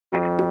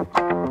Hey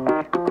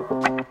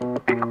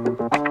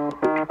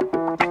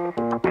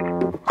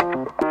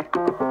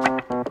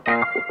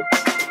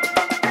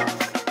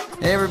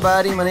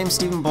everybody, my name's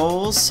Stephen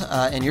Bowles,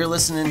 and you're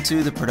listening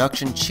to the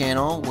Production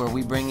Channel, where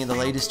we bring you the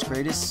latest,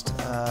 greatest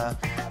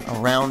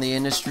around the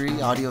industry,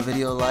 audio,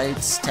 video,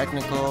 lights,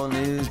 technical,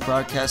 news,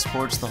 broadcast,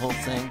 sports, the whole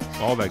thing.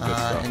 All that good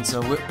stuff. And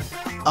so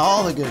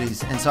all the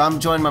goodies. And so I'm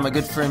joined by my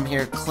good friend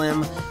here,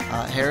 Clem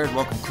Herod.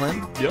 Welcome,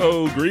 Clem.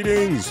 Yo,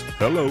 greetings.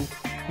 Hello.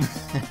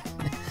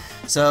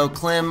 So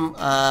Clem,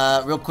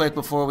 real quick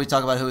before we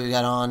talk about who we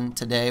got on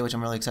today, which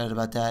I'm really excited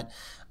about that.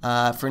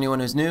 For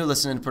anyone who's new,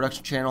 listening to the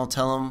Production Channel,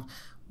 tell them,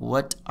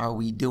 what are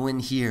we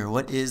doing here?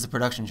 What is the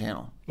Production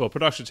Channel? Well,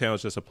 Production Channel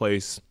is just a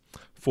place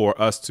for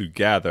us to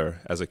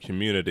gather as a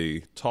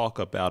community, talk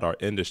about our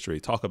industry,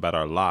 talk about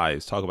our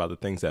lives, talk about the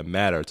things that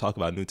matter, talk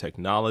about new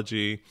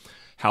technology,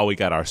 how we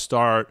got our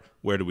start,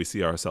 where do we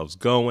see ourselves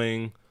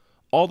going,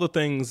 all the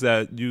things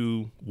that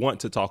you want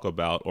to talk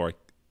about or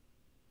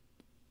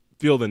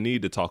feel the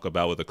need to talk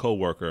about with a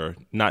coworker,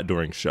 not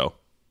during show.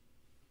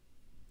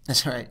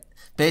 That's right.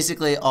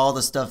 Basically, all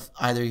the stuff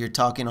either you're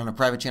talking on a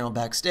private channel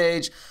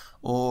backstage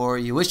or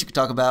you wish you could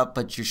talk about,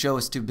 but your show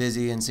is too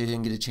busy, and so you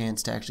didn't get a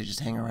chance to actually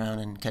just hang around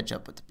and catch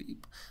up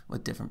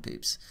with different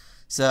peeps.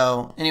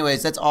 So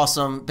anyways, that's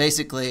awesome.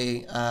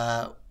 Basically,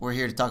 we're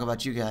here to talk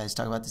about you guys,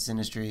 talk about this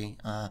industry.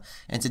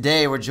 And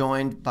today we're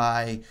joined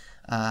by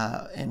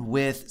and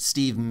with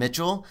Steve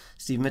Mitchell.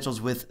 Steve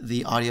Mitchell's with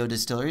the Audio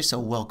Distillery, so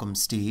welcome,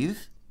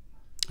 Steve.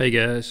 Hey,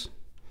 guys.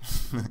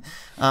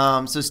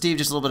 So Steve,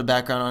 just a little bit of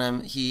background on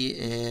him. He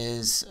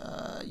is,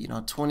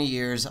 20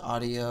 years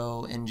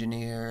audio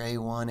engineer,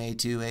 A1,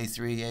 A2,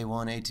 A3,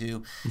 A1,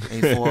 A2,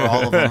 A4,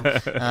 all of them.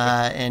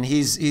 And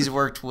he's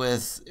worked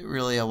with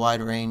really a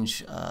wide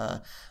range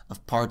of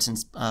parts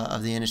and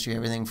of the industry,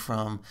 everything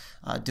from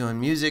doing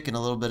music and a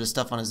little bit of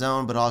stuff on his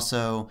own, but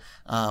also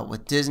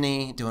with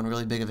Disney, doing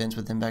really big events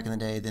with them back in the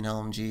day, then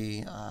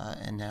LMG,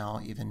 and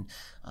now even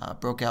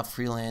broke out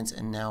freelance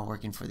and now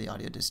working for the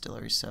Audio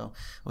Distillery. So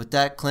with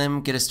that,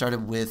 Clem, get us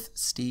started with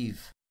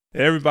Steve.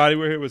 Hey everybody,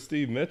 we're here with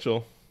Steve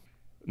Mitchell,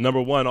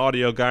 #1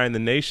 audio guy in the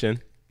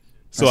nation.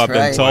 So That's I've been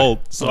right.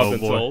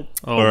 told.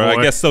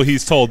 I guess so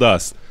he's told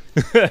us.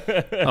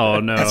 Oh,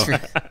 no. That's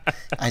right.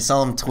 I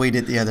saw him tweet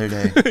it the other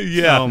day.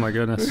 Yeah. Oh, my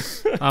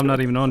goodness. I'm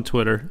not even on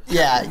Twitter.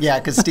 Yeah,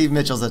 because Steve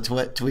Mitchell's a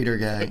tweeter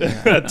guy.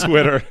 Yeah.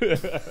 Twitter.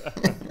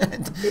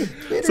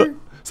 Twitter.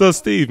 So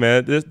Steve,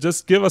 man,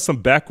 just give us some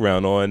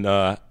background on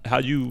how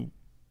you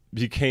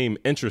became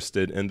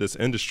interested in this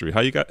industry.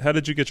 How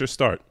did you get your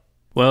start?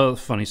 Well,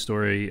 funny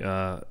story,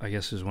 I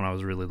guess, is when I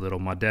was really little.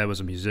 My dad was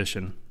a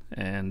musician,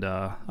 and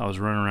I was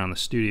running around the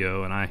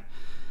studio, and I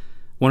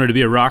wanted to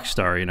be a rock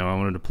star. I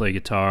wanted to play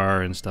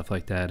guitar and stuff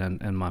like that.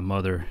 And my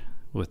mother,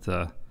 with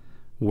a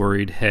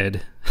worried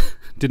head,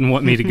 didn't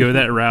want me to go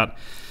that route.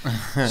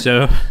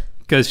 So,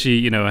 because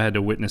she, I had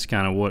to witness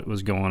kind of what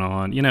was going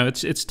on.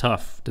 It's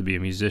tough to be a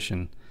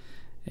musician.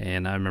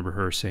 And I remember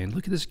her saying,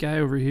 "Look at this guy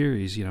over here.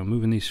 He's,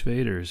 moving these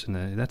faders,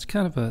 and that's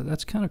kind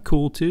of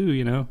cool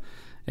too,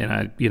 And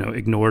I,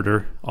 ignored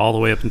her all the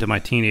way up into my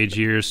teenage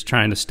years,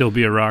 trying to still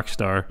be a rock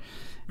star.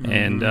 Mm-hmm.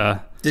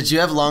 And did you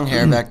have long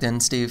hair back then,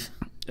 Steve?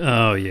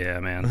 Oh yeah,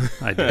 man,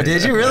 I did.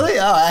 Did you really?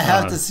 Oh, I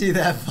have to see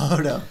that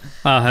photo.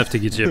 I'll have to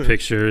get you a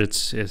picture.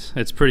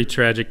 It's pretty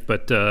tragic,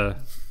 but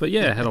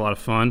yeah, I had a lot of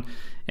fun,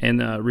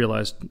 and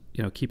realized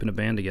keeping a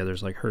band together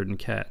is like herding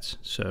cats.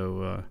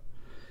 So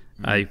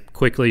I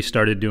quickly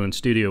started doing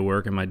studio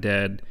work, and my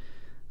dad.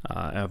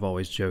 I've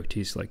always joked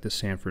he's like the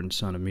Sanford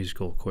son of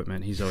musical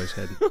equipment. He's always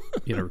had,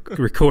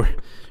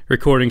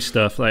 recording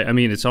stuff.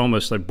 It's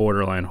almost like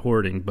borderline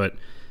hoarding, but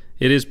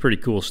it is pretty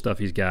cool stuff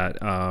he's got.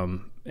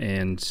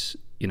 And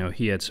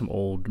he had some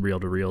old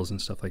reel-to-reels and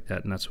stuff like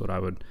that, and that's what I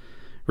would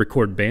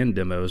record band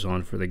demos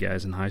on for the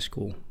guys in high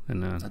school.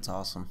 And that's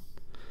awesome.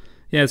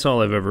 Yeah, it's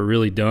all I've ever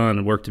really done.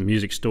 I worked in a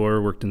music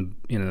store, worked in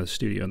the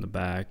studio in the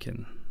back,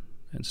 and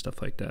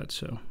stuff like that.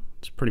 So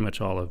it's pretty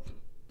much all I've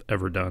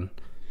ever done.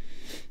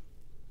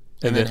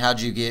 And then how'd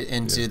you get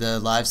into the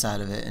live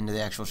side of it, into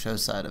the actual show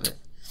side of it?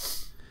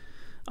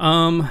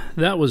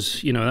 That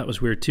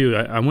was weird too.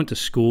 I went to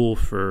school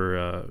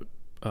for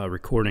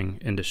recording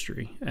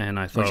industry, and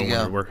I thought I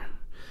wanted to work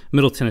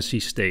Middle Tennessee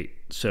State.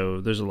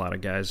 So there's a lot of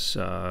guys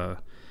that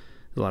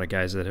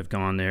have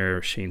gone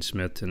there. Shane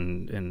Smith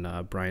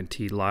and Brian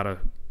T. A lot of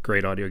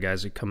great audio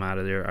guys that come out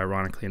of there.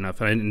 Ironically enough,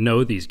 and I didn't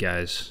know these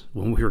guys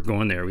when we were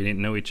going there. We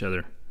didn't know each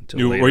other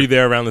until later. Were you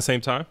there around the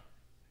same time?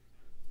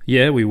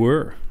 Yeah, we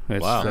were.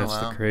 That's Wow.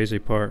 the crazy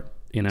part,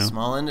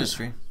 Small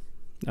industry.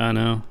 I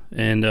know.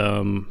 And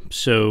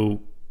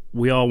so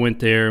we all went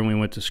there, and we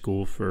went to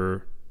school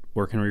for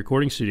working in a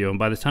recording studio. And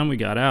by the time we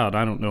got out,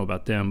 I don't know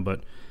about them,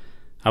 but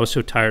I was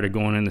so tired of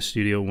going in the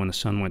studio when the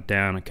sun went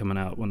down and coming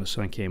out when the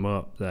sun came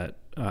up that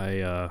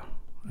I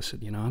said,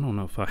 I don't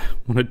know if I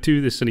want to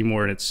do this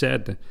anymore. And it's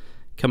sad to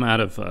come out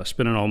of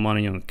spending all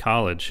money on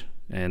college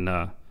and,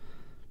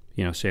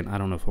 saying, I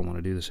don't know if I want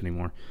to do this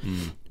anymore.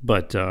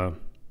 But...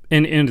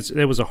 And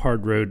it was a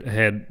hard road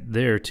ahead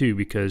there too,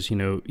 because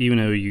even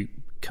though you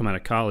come out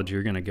of college,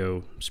 you're going to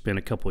go spend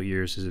a couple of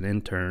years as an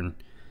intern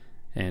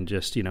and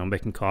just,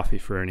 making coffee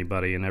for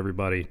anybody and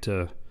everybody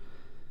to,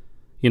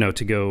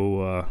 to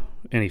go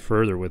any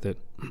further with it.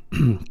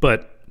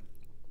 But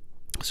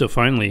so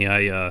finally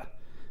I,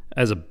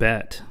 as a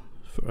bet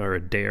or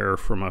a dare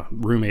from a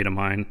roommate of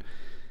mine,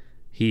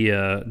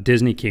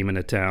 Disney came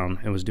into town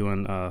and was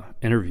doing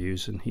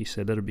interviews, and he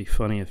said, that'd be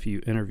funny if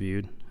you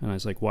interviewed. And I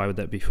was like, why would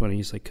that be funny?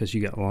 He's like, because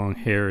you got long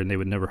hair and they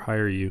would never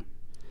hire you.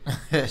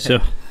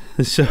 so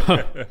he's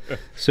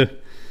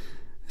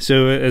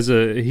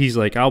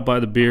like, I'll buy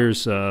the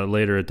beers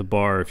later at the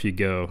bar if you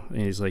go.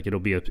 And he's like, it'll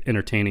be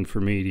entertaining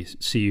for me to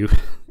see you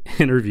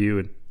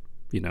interview,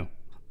 and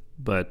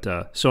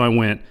But so I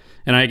went,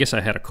 and I guess I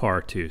had a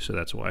car too, so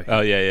that's why.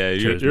 Oh yeah.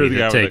 You're the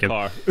guy with the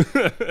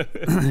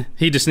car.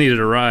 He just needed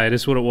a ride.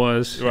 Is what it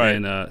was. Right.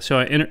 And so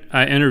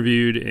I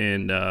interviewed,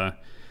 and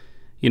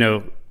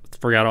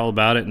forgot all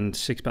about it. And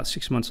about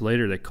 6 months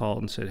later, they called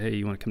and said, "Hey,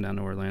 you want to come down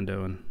to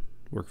Orlando and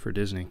work for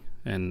Disney?"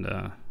 And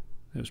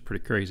it was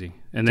pretty crazy.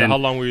 And then how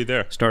long were you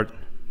there?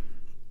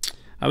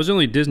 I was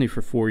only at Disney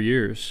for 4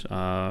 years.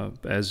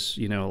 As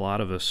a lot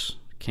of us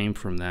came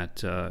from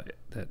that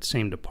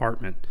same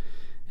department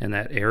and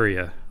that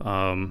area.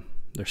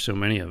 There's so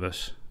many of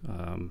us,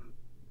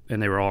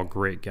 and they were all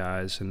great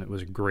guys, and it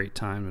was a great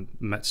time and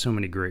met so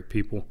many great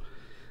people.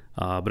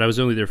 But I was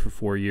only there for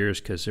 4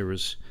 years because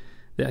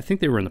I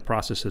think they were in the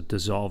process of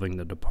dissolving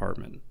the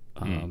department.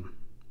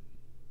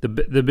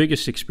 The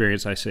biggest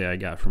experience I say I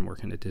got from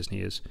working at Disney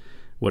is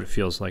what it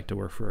feels like to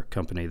work for a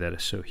company that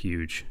is so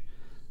huge,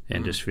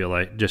 and just feel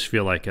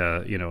like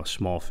a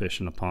small fish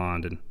in a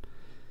pond. And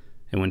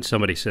when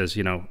somebody says,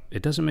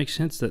 it doesn't make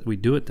sense that we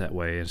do it that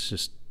way, it's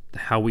just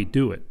how we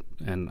do it,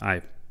 and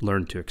I've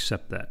learned to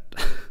accept that.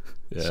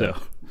 Yeah. So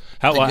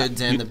the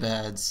goods and the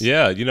bads.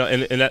 Yeah,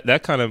 and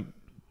that kind of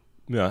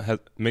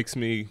makes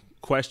me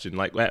question,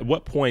 like, at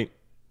what point,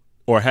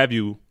 or have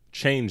you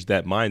changed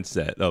that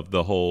mindset of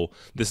the whole,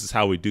 this is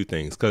how we do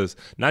things? Because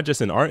not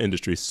just in our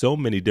industry, so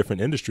many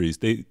different industries,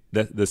 the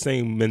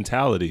same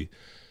mentality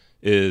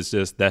is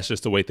that's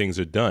just the way things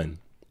are done.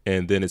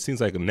 And then it seems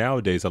like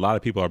nowadays a lot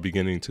of people are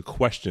beginning to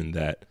question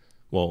that.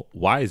 Well,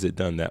 why is it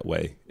done that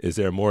way? Is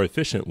there a more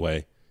efficient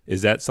way?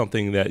 Is that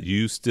something that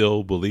you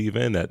still believe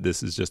in, that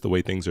this is just the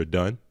way things are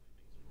done?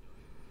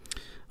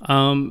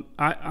 I'm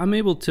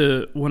able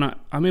to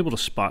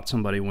spot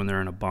somebody when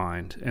they're in a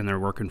bind and they're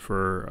working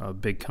for a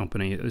big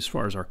company, as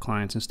far as our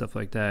clients and stuff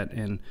like that.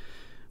 And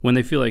when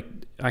they feel like,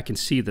 I can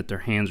see that their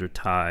hands are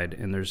tied,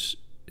 and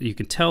you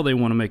can tell they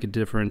want to make a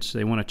difference.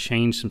 They want to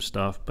change some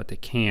stuff, but they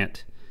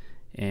can't.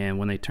 And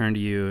when they turn to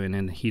you and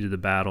in the heat of the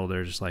battle,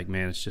 they're just like,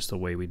 man, it's just the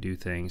way we do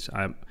things.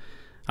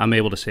 I'm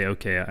able to say,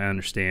 okay, I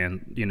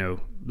understand,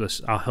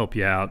 this, I'll help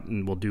you out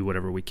and we'll do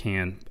whatever we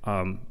can.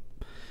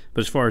 But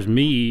as far as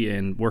me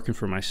and working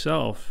for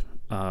myself,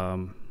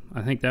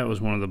 I think that was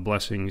one of the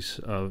blessings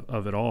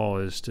of it all,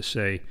 is to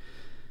say,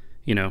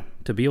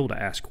 to be able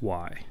to ask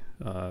why.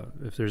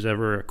 If there's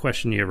ever a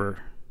question you ever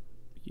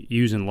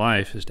use in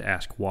life, is to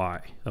ask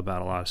why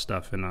about a lot of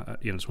stuff. And,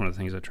 it's one of the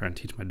things I try and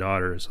teach my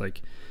daughter, is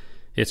like,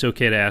 it's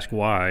okay to ask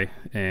why.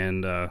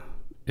 And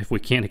if we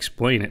can't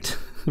explain it,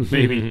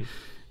 maybe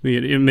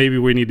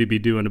we need to be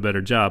doing a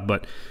better job.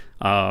 But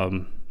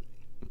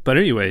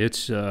anyway,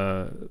 it's,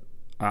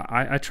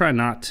 I try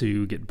not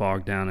to get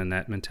bogged down in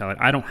that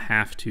mentality. I don't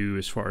have to,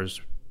 as far as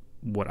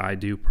what I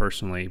do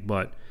personally,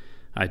 but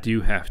I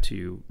do have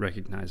to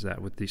recognize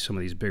that with some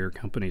of these bigger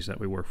companies that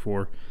we work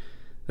for.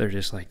 They're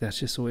just like, that's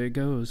just the way it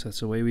goes. That's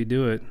the way we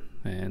do it.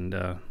 And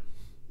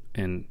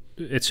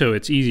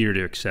it's easier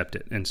to accept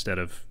it instead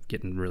of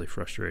getting really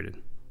frustrated.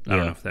 I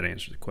don't know if that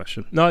answers the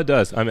question. No, it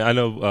does. I mean, I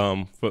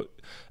know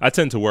I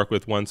tend to work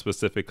with one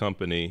specific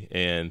company,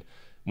 and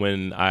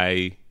when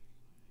I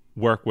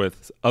work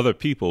with other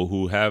people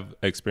who have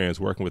experience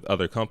working with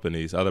other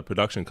companies, other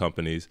production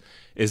companies,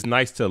 it's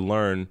nice to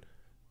learn,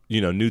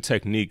 new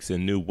techniques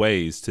and new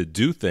ways to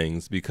do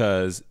things,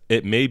 because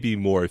it may be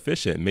more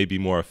efficient, may be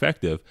more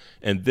effective,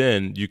 and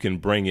then you can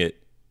bring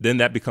it, then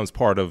that becomes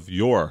part of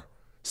your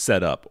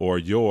setup or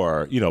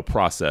your,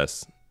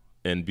 process,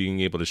 and being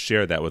able to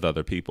share that with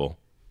other people.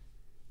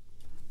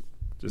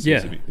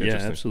 Yeah,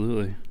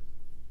 absolutely.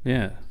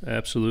 Yeah,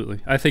 absolutely.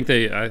 I think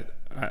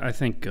I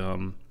think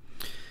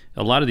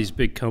a lot of these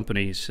big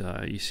companies,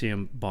 you see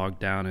them bogged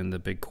down in the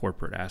big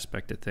corporate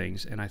aspect of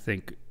things. And I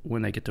think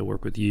when they get to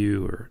work with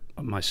you or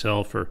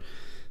myself or,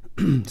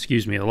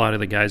 excuse me, a lot of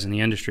the guys in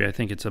the industry, I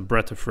think it's a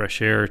breath of fresh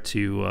air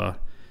to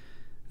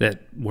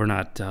that we're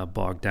not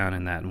bogged down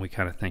in that, and we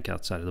kind of think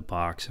outside of the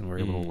box, and we're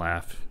able to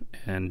laugh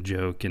and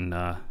joke and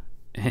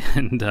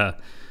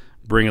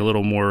bring a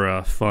little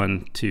more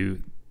fun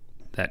to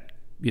that,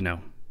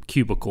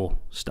 cubicle,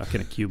 stuck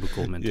in a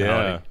cubicle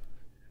mentality.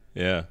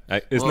 Yeah.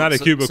 It's not a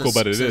cubicle,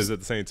 but it is at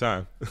the same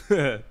time.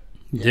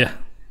 Yeah.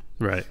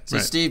 Right. So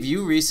Steve,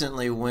 you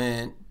recently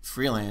went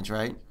freelance,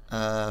 right?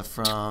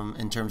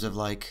 In terms of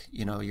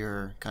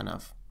your kind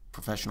of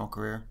professional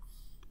career.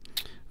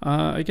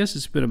 I guess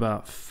it's been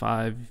about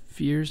 5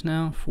 years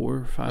now, 4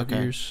 or 5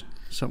 years.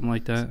 something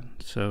like that.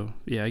 So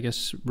yeah, I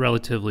guess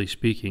relatively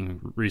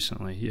speaking,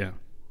 recently, yeah.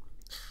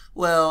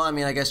 Well, I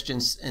mean, I guess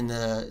just in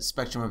the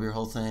spectrum of your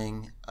whole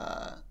thing.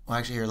 Well,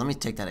 actually, here, let me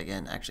take that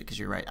again, actually, because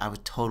you're right. I was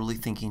totally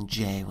thinking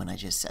Jay when I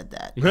just said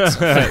that. It's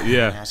so funny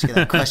Yeah. when I asked you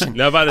that question.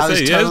 Now, about to I was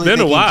say, yeah, totally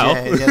it's been a thinking while.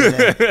 Jay the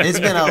other day. It's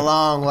been a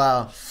long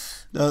while.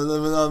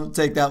 I'll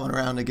take that one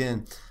around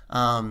again.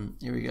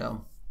 Here we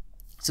go.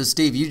 So,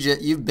 Steve,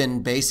 you've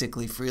been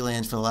basically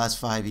freelance for the last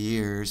 5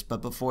 years,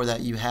 but before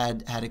that, you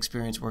had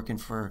experience working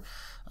for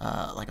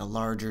like a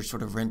larger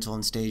sort of rental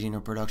and staging or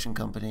production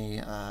company,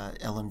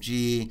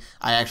 LMG.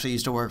 I actually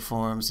used to work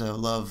for them, so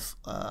love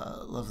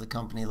the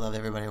company, love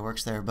everybody who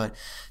works there. But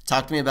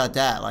talk to me about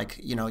that. Like,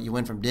 you know, you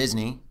went from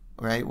Disney,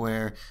 right,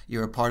 where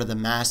you're a part of the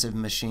massive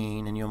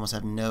machine and you almost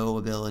have no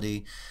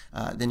ability.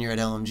 Then you're at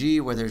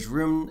LMG, where there's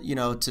room, you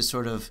know, to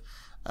sort of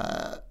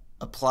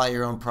apply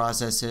your own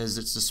processes.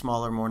 It's a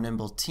smaller, more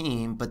nimble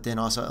team, but then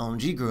also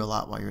LMG grew a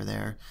lot while you're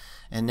there.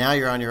 And now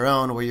you're on your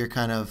own, where you're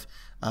kind of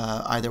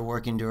either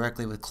working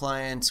directly with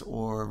clients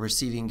or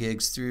receiving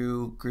gigs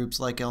through groups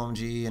like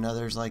LMG and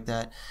others like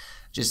that.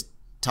 Just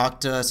talk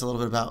to us a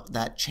little bit about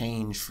that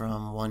change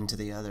from one to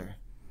the other.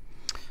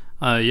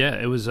 Yeah,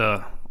 it was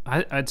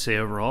I'd say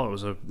overall it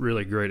was a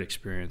really great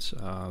experience.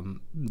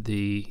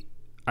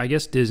 I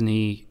guess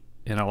Disney,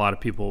 and a lot of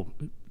people,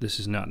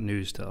 this is not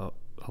news to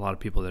a lot of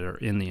people that are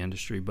in the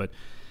industry, but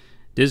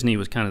Disney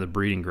was kind of the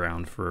breeding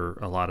ground for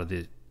a lot of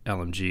the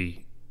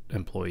LMG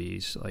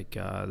employees. Like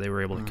they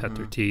were able to cut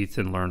their teeth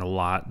and learn a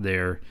lot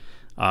there,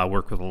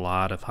 work with a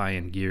lot of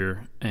high-end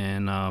gear,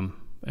 and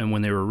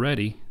when they were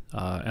ready,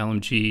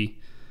 LMG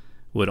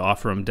would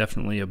offer them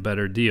definitely a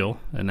better deal,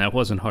 and that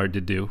wasn't hard to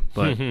do,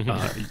 but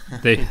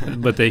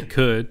they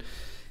could,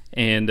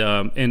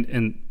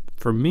 and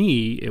for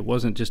me, it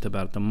wasn't just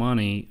about the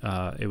money.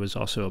 It was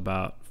also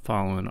about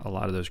following a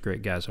lot of those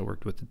great guys I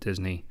worked with at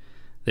Disney.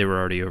 They were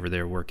already over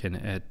there working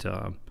at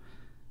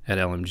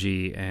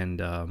LMG,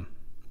 and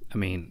I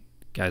mean,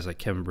 guys like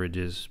Kevin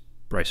Bridges,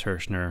 Bryce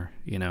Hirschner,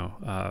 you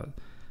know,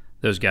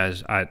 those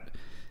guys. I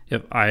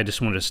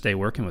just wanted to stay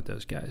working with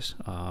those guys.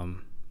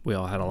 We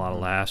all had a lot of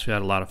laughs. We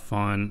had a lot of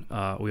fun.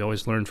 We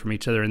always learned from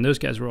each other, and those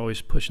guys were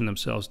always pushing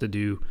themselves to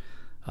do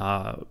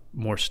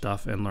more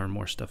stuff and learn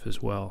more stuff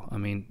as well. I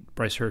mean,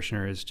 Bryce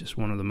Hirschner is just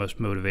one of the most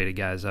motivated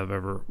guys I've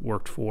ever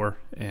worked for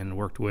and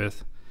worked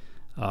with.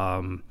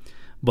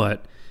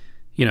 But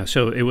you know,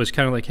 so it was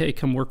kind of like, hey,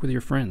 come work with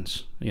your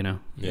friends, you know.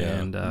 Yeah.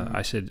 And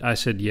I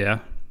said yeah.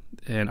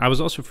 And I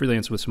was also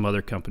freelance with some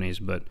other companies,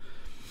 but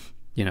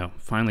you know,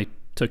 finally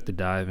took the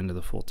dive into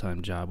the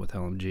full-time job with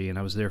LMG, and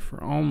I was there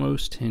for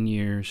almost 10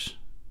 years.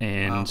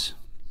 And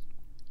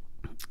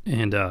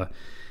and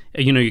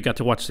you know, you got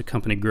to watch the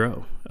company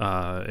grow.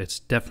 It's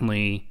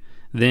definitely,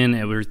 then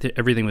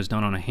everything was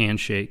done on a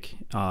handshake,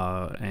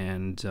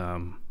 and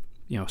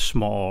you know,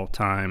 small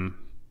time,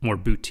 more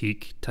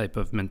boutique type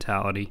of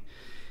mentality.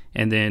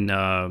 And then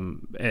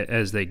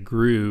as they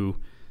grew,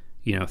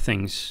 you know,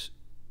 things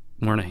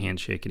weren't a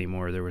handshake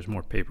anymore. There was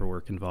more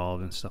paperwork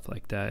involved and stuff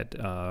like that.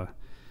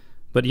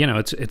 But you know,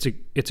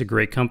 it's a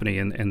great company,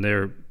 and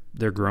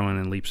they're growing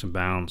in leaps and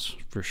bounds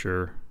for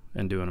sure,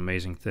 and doing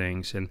amazing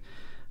things. And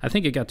I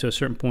think it got to a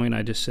certain point,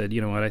 I just said, you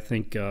know what, I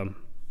think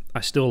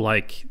I still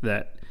like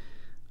that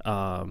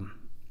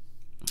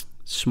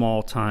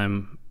small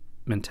time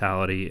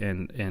mentality,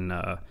 and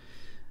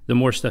the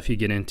more stuff you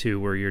get into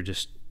where you're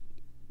just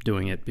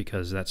doing it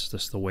because that's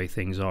just the way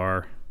things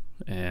are,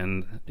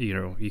 and you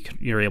know,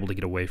 you're able to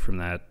get away from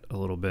that a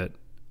little bit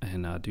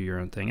and do your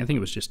own thing. I think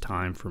it was just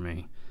time for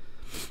me.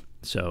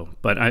 So,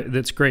 but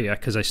that's great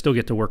because I still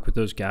get to work with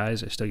those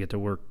guys. I still get to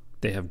work.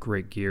 They have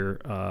great gear.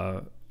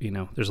 You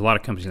know, there's a lot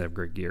of companies that have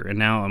great gear, and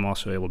now I'm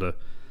also able to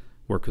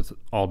work with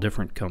all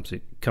different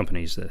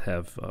companies that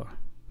have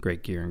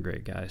great gear and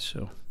great guys.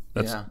 So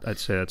I'd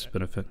say that's a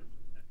benefit.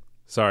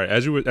 Sorry,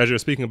 as you were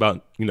speaking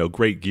about, you know,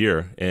 great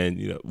gear, and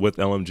you know, with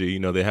LMG, you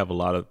know, they have a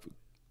lot of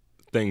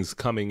things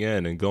coming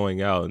in and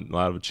going out, and a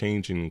lot of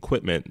changing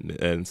equipment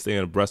and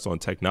staying abreast on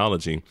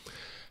technology.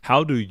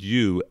 How do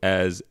you,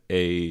 as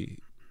a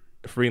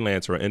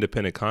freelancer or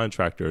independent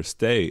contractor,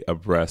 stay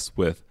abreast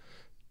with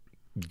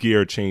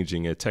gear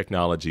changing and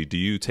technology? Do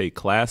you take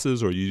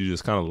classes, or you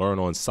just kind of learn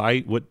on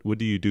site? What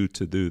do you do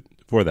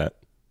for that?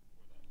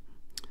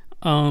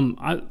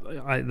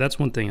 That's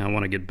one thing I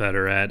want to get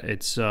better at.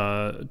 It's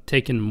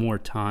taking more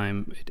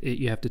time.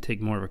 You have to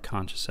take more of a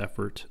conscious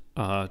effort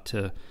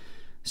to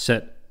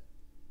set,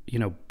 you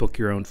know, book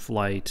your own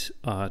flight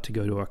to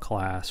go to a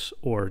class,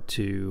 or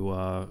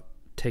to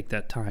take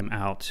that time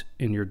out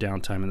in your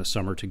downtime in the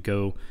summer to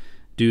go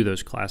do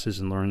those classes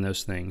and learn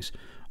those things,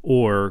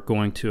 or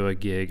going to a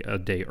gig a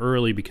day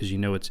early because you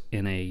know it's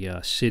in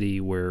a city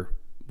where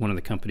one of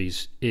the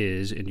companies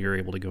is, and you're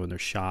able to go in their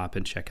shop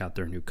and check out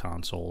their new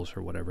consoles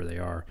or whatever they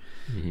are.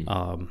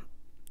 Mm-hmm.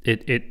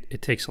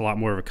 It takes a lot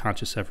more of a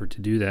conscious effort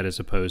to do that, as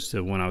opposed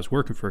to when I was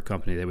working for a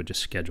company, they would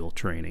just schedule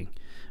training,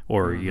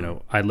 or you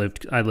know, I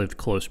lived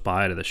close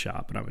by to the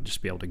shop, and I would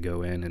just be able to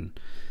go in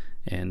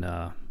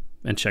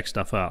and check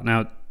stuff out.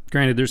 Now,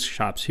 granted, there's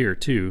shops here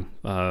too,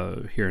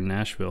 here in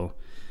Nashville,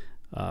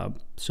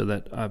 So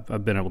that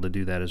I've been able to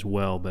do that as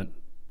well, but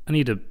I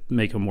need to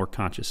make a more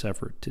conscious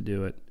effort to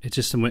do it. It's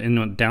just in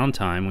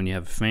downtime, when you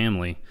have a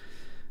family,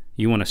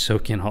 you want to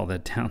soak in all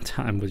that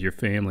downtime with your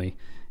family,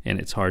 and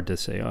it's hard to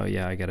say, oh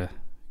yeah, I gotta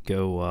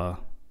go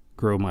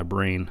grow my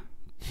brain,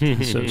 so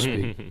to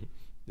speak.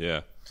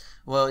 Yeah.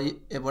 Well,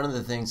 one of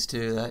the things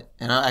too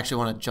and I actually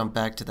want to jump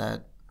back to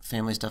that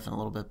family stuff in a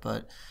little bit,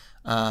 but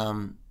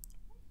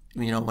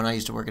when I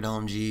used to work at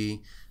LMG,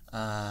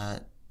 I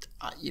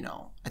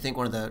think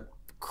one of the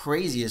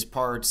craziest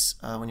parts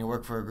when you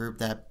work for a group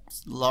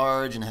that's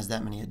large and has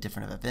that many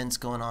different events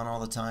going on all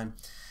the time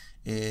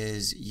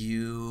is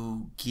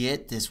you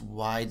get this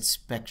wide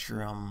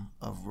spectrum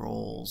of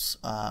roles,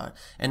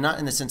 and not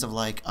in the sense of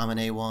like I'm an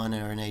A1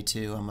 or an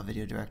A2, I'm a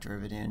video director or a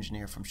video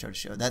engineer from show to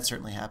show. That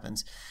certainly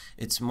happens.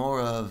 It's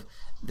more of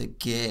the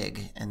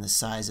gig and the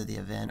size of the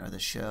event or the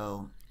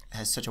show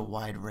has such a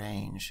wide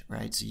range,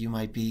 right? So you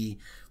might be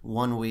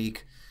one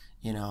week,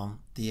 the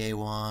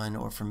A1,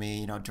 or for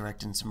me,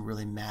 directing some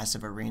really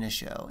massive arena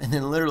show, and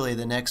then literally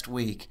the next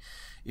week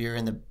you're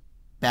in the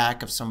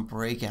back of some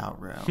breakout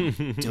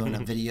room doing a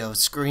video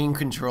screen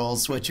control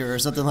switcher or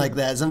something like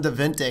that, some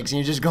Davintix, and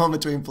you're just going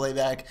between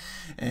playback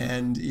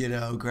and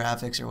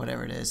graphics or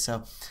whatever it is.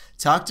 So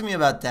talk to me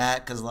about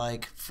that, because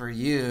like for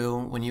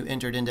you, when you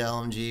entered into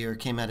LMG or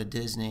came out of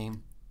Disney,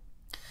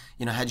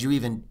 had you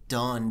even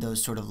done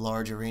those sort of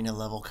large arena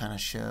level kind of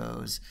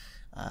shows,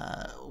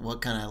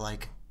 what kind of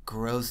like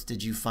growth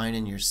did you find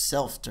in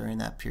yourself during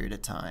that period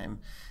of time?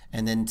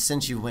 And then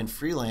since you went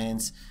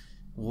freelance,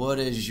 what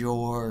is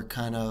your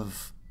kind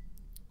of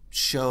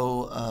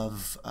show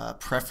of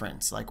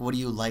preference? Like, what do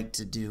you like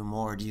to do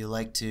more? Do you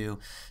like to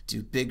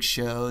do big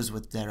shows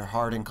that are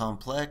hard and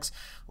complex,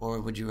 or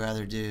would you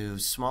rather do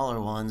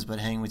smaller ones but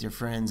hang with your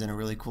friends in a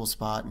really cool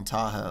spot in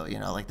Tahoe,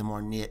 like the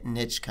more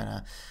niche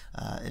kind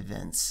of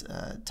events?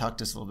 Talk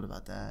to us a little bit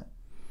about that.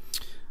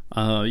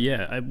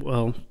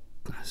 Well,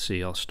 let's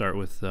see, I'll start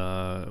with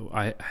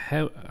I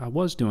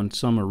was doing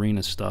some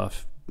arena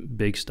stuff,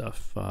 big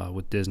stuff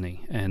with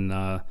Disney,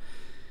 and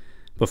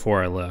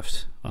before I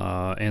left,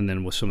 and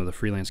then with some of the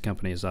freelance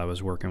companies I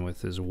was working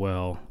with as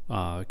well,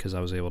 because I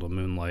was able to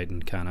moonlight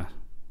and kind of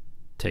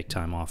take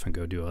time off and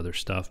go do other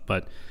stuff.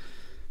 But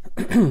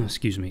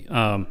excuse me,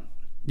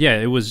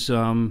 it was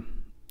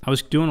I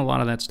was doing a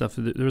lot of that stuff.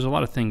 There was a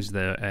lot of things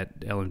at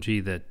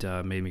LMG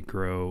that made me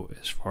grow,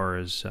 as far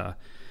as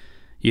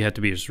you have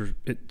to be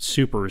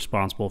super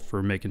responsible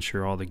for making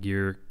sure all the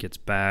gear gets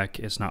back.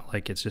 It's not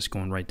like it's just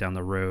going right down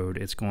the road.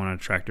 It's going on a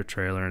tractor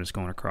trailer and it's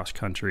going across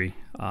country.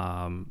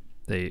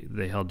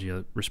 They held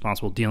you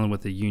responsible dealing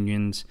with the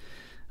unions.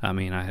 I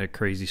mean, I had a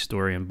crazy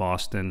story in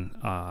Boston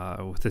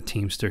with the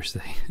Teamsters.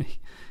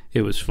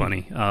 It was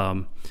funny.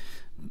 I'm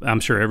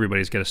sure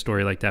everybody's got a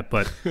story like that,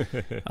 but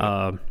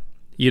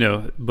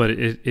but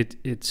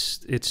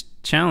it's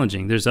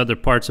challenging. There's other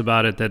parts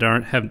about it that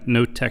have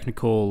no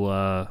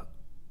technical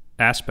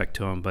aspect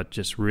to them, but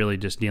just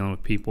dealing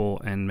with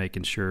people and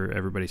making sure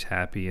everybody's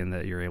happy and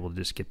that you're able to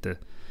just get the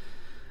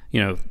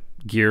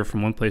gear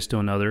from one place to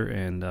another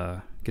and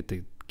get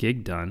the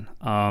gig done.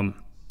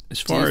 As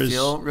far as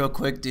real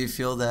quick, do you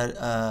feel that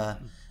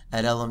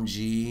at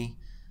LMG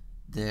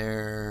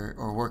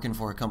or working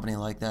for a company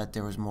like that,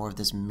 there was more of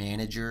this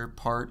manager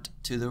part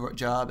to the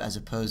job as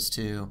opposed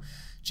to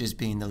just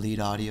being the lead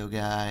audio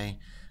guy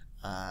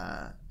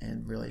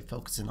and really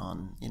focusing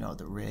on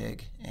the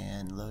rig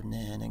and loading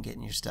in and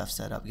getting your stuff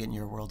set up, getting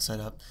your world set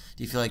up?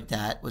 Do you feel like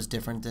that was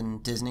different than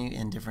Disney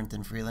and different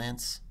than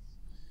freelance?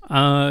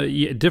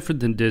 Yeah,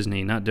 different than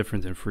Disney, not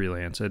different than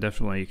freelance. I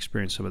definitely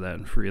experienced some of that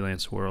in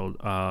freelance world.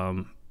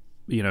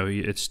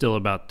 It's still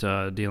about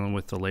dealing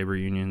with the labor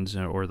unions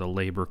or the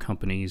labor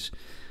companies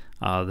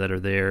that are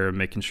there,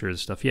 making sure the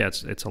stuff. Yeah,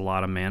 it's a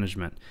lot of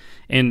management.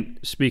 And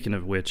speaking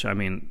of which, I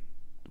mean,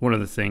 one of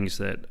the things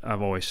that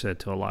I've always said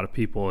to a lot of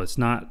people, it's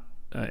not,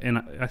 and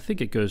I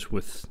think it goes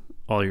with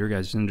all your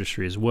guys'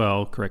 industry as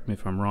well. Correct me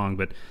if I'm wrong,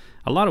 but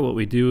a lot of what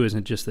we do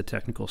isn't just the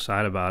technical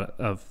side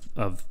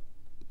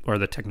or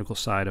the technical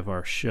side of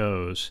our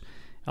shows.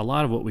 A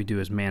lot of what we do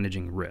is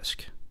managing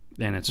risk,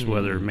 and it's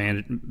whether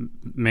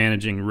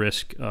managing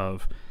risk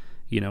of,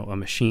 a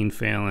machine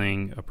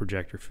failing, a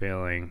projector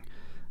failing,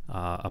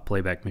 a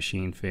playback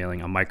machine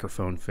failing, a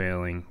microphone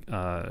failing.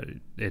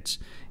 It's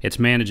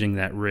managing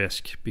that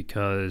risk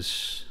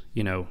because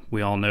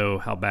we all know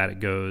how bad it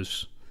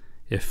goes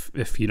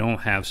if you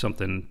don't have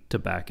something to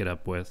back it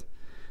up with.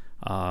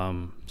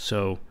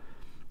 So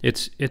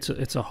it's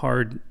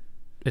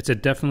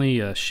definitely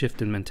a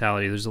shift in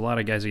mentality. There's a lot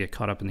of guys that get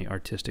caught up in the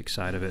artistic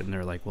side of it, and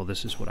they're like, well,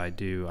 this is what I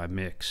do. I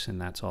mix,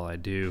 and that's all I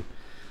do.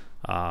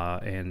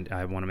 And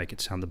I want to make it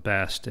sound the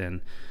best.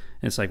 And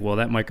it's like, well,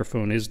 that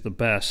microphone is the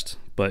best,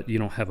 but you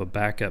don't have a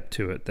backup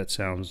to it that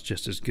sounds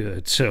just as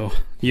good. So,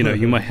 you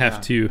might have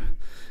to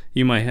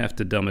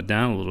dumb it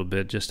down a little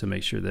bit just to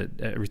make sure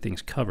that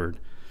everything's covered.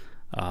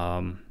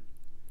 But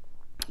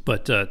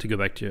to go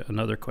back to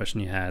another question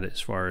you had,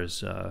 as far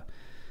as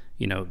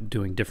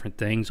doing different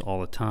things all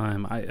the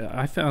time,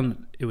 I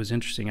found it was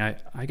interesting. I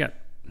got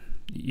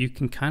you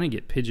can kind of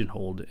get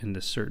pigeonholed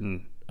into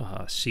certain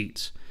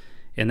seats,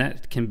 and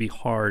that can be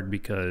hard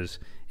because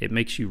it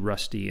makes you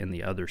rusty in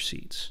the other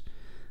seats.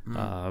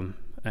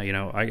 You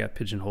know, I got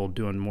pigeonholed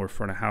doing more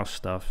front of house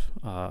stuff.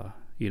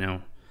 You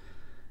know,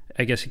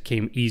 I guess it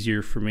came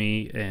easier for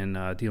me in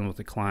dealing with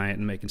the client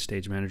and making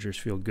stage managers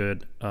feel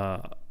good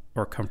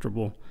or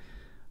comfortable.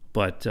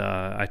 But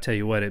I tell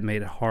you what, it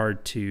made it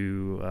hard to,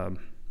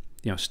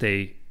 you know,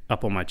 stay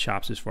up on my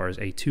chops as far as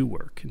A2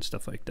 work and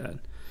stuff like that.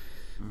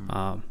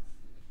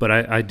 But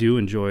I do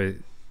enjoy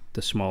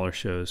the smaller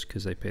shows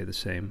because they pay the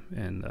same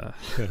and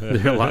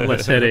they're a lot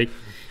less headache.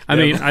 I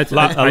mean, a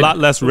lot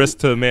less risk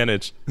to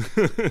manage.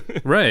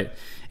 Right.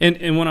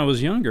 And when I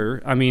was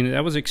younger, I mean,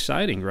 that was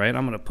exciting, right?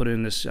 I'm going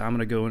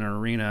to go in an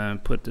arena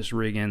and put this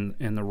rig in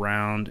the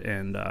round,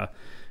 and,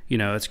 you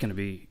know, it's going to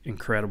be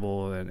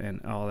incredible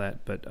and all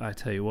that. But I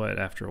tell you what,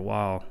 after a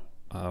while,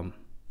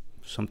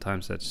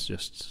 sometimes that's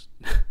just,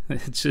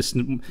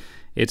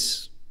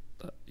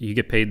 you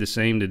get paid the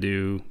same to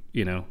do,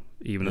 you know,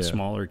 even a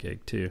smaller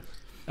gig too.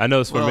 I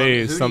know for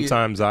me,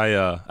 sometimes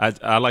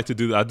I like to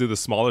do the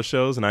smaller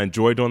shows, and I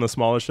enjoy doing the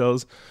smaller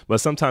shows. But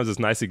sometimes it's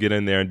nice to get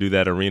in there and do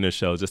that arena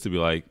show just to be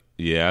like,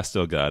 yeah, I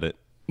still got it.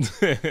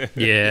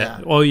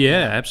 Yeah. Oh,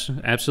 yeah,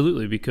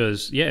 absolutely.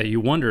 Because, yeah, you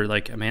wonder,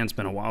 like, man, it's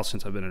been a while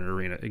since I've been in an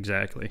arena.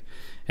 Exactly.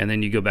 And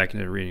then you go back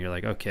into the arena, you're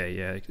like, okay,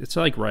 yeah, it's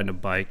like riding a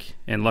bike.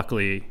 And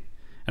luckily,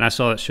 and I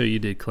saw that show you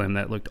did, Clem,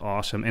 that looked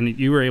awesome. And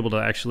you were able to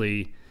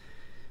actually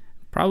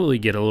probably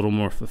get a little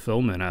more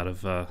fulfillment out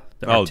of the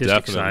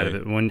artistic side of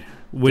it when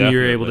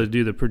you're able to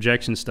do the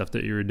projection stuff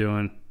that you were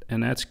doing,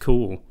 and that's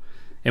cool.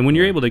 And when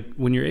you're able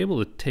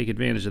to take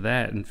advantage of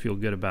that and feel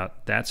good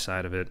about that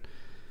side of it,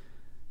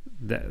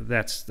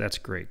 that's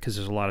great, because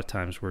there's a lot of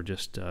times where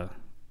just the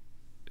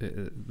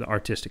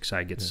artistic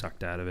side gets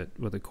sucked out of it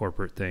with a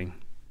corporate thing.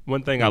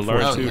 One thing I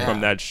learned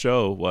from that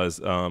show was,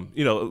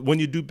 you know, when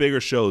you do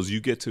bigger shows, you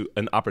get to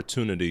an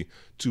opportunity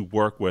to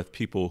work with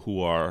people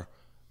who are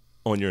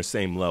on your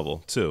same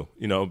level too,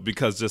 you know,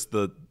 because just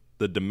the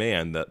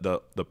demand,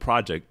 the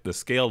project, the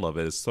scale of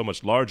it is so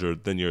much larger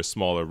than your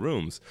smaller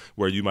rooms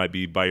where you might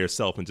be by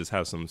yourself and just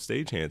have some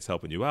stagehands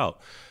helping you out.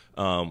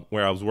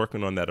 Where I was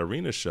working on that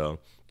arena show,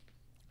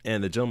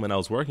 and the gentleman I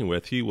was working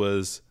with, he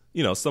was,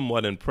 you know,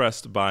 somewhat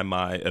impressed by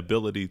my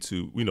ability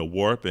to, you know,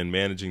 warp and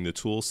managing the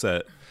tool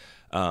set.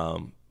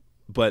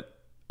 But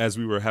as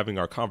we were having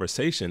our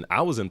conversation,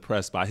 I was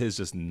impressed by his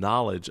just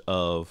knowledge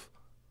of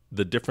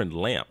the different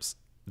lamps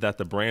that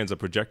the brands of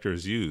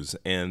projectors use,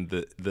 and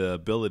the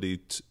ability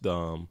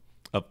to,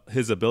 of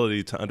his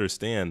ability to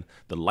understand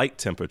the light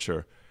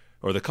temperature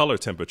or the color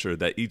temperature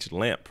that each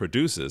lamp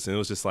produces. And it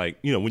was just like,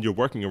 you know, when you're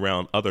working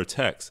around other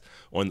techs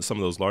on some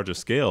of those larger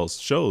scales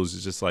shows,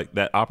 it's just like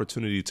that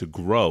opportunity to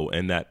grow,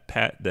 and that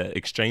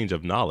exchange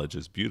of knowledge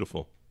is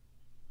beautiful.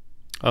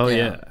 Oh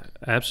yeah,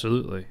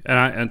 absolutely.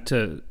 And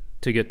to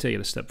take it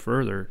a step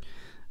further,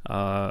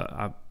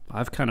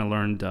 I've kind of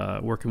learned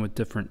working with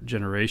different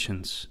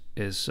generations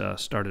is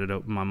started to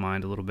open my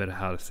mind a little bit of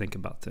how to think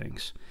about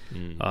things.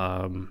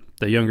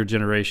 The younger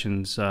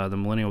generations, the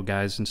millennial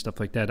guys and stuff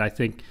like that, I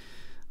think,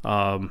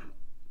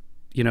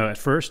 you know, at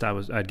first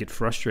I'd get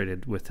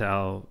frustrated with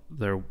how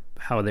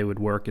they would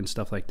work and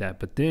stuff like that.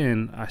 But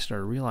then I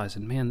started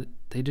realizing, man,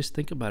 they just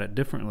think about it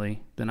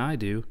differently than I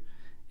do.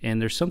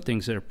 And there's some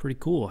things that are pretty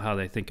cool how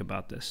they think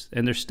about this.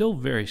 And they're still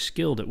very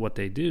skilled at what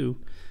they do.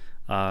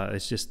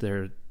 It's just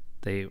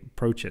they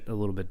approach it a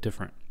little bit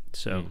different.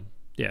 So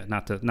yeah,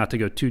 not to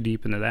go too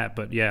deep into that,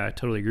 but yeah, I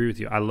totally agree with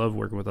you. I love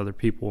working with other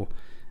people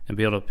and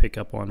be able to pick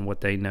up on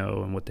what they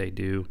know and what they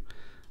do.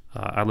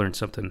 I learned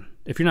something.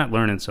 If you're not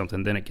learning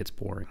something, then it gets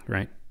boring,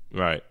 right?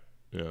 Right.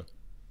 Yeah.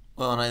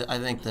 Well, and I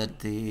think that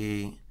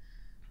the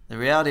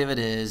reality of it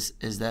is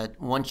that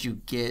once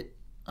you get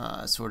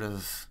sort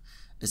of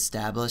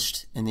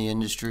established in the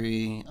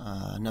industry,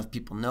 enough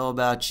people know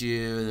about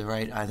you, the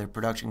right either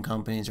production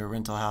companies or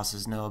rental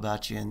houses know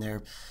about you, and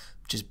they're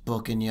just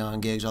booking you on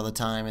gigs all the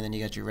time, and then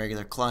you got your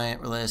regular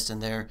client list,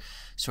 and they're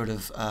sort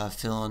of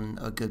filling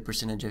a good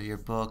percentage of your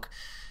book.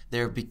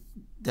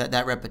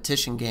 That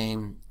repetition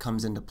game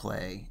comes into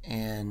play.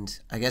 And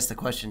I guess the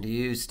question to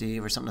you,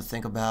 Steve, or something to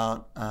think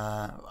about,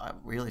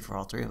 really for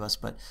all three of us,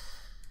 but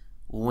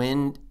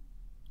when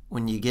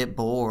you get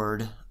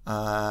bored,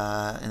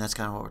 and that's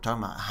kind of what we're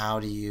talking about,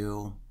 how do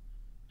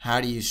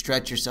you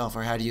stretch yourself,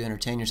 or how do you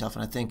entertain yourself?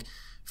 And I think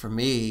for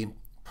me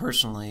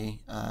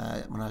personally,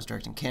 when I was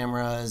directing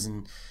cameras,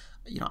 and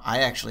you know, I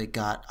actually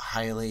got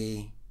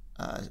highly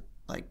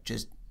like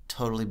just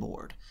totally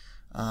bored,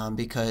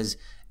 because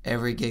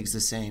every gig's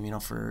the same. You know,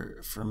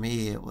 for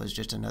me, it was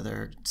just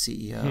another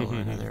CEO or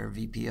another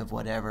VP of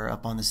whatever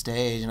up on the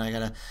stage, and I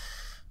gotta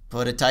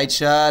put a tight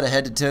shot, a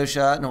head-to-toe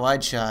shot, and a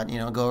wide shot. You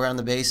know, go around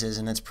the bases,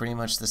 and it's pretty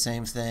much the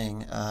same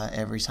thing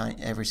every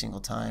single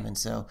time. And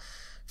so,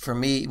 for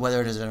me, whether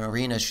it is an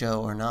arena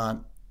show or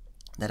not,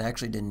 that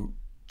actually didn't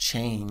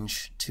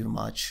change too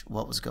much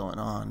what was going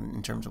on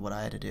in terms of what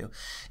I had to do.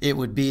 It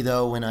would be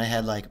though when I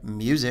had like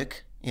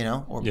music, you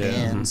know, or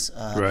bands.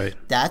 Right.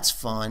 That's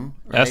fun.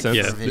 Right?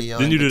 Essence. For video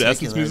Didn't you do the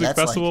particular. Essence Music That's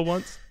Festival like,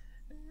 once?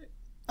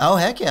 Oh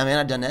heck yeah! I mean,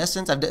 I've done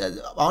Essence.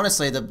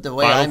 Honestly, the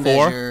way Final I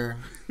Four? measure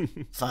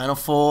Final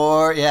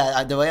Four,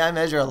 yeah, the way I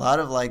measure a lot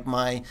of like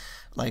my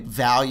like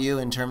value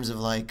in terms of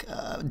like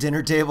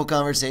dinner table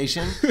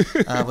conversation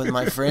with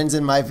my friends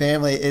and my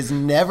family is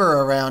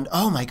never around,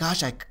 oh my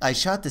gosh, I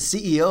shot the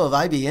CEO of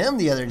IBM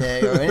the other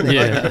day or anything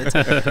like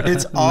that.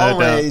 It's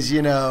always,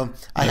 you know,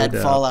 I had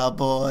Fall Out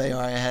Boy,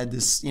 or I had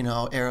this, you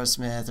know,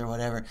 Aerosmith or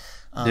whatever.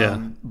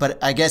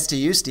 But I guess to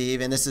you, Steve,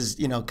 and this is,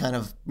 you know, kind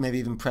of maybe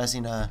even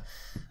pressing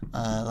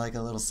like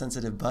a little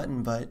sensitive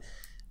button, but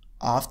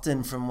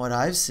often from what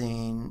I've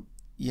seen,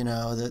 you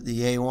know, the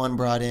A1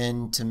 brought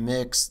in to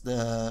mix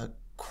the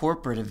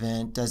corporate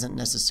event doesn't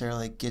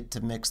necessarily get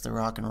to mix the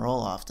rock and roll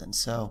often.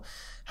 So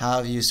how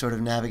have you sort of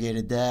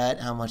navigated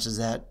that? How much does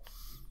that,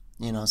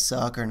 you know,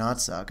 suck or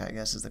not suck, I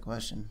guess is the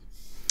question.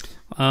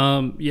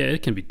 Yeah,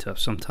 it can be tough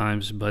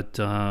sometimes, but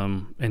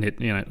and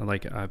it, you know,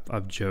 like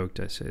I've joked,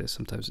 I say this,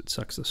 sometimes it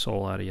sucks the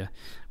soul out of you,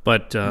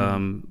 but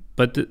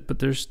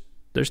there's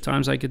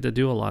times I get to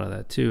do a lot of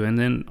that too. And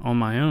then on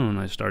my own,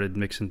 I started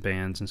mixing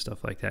bands and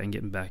stuff like that and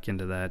getting back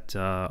into that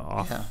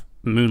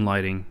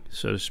moonlighting,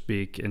 so to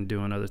speak, and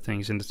doing other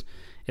things. And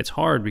it's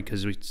hard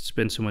because we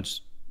spend so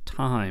much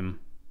time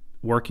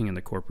working in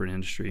the corporate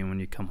industry, and when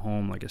you come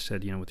home, like I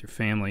said, you know, with your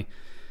family,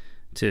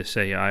 to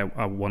say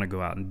I want to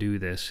go out and do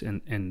this,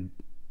 and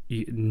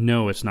you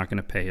know it's not going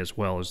to pay as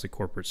well as the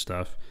corporate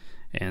stuff,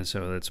 and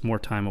so it's more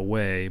time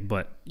away,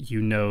 but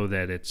you know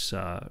that it's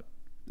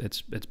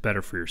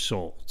better for your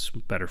soul. It's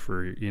better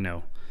for, you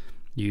know,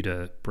 you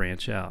to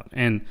branch out.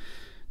 And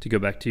to go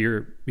back to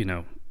your, you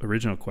know,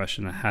 original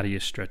question of how do you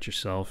stretch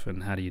yourself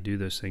and how do you do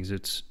those things,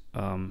 it's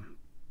a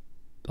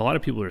lot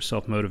of people are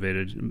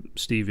self-motivated.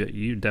 Steve,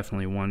 you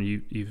definitely one.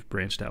 You've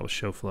branched out with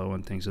show flow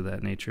and things of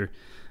that nature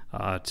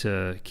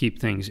to keep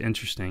things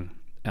interesting.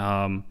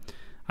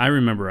 I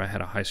remember I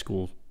had a high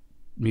school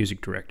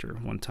music director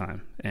one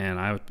time, and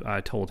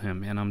I told him,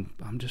 man,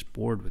 I'm just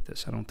bored with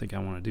this. I don't think I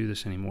want to do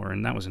this anymore.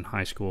 And that was in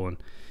high school, and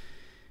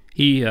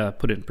he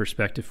put it in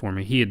perspective for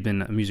me. He had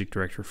been a music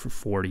director for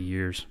 40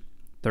 years,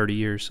 30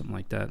 years, something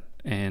like that.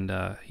 And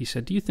he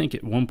said, do you think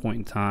at one point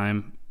in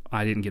time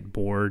I didn't get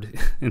bored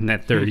in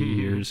that 30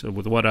 years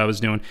with what I was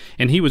doing?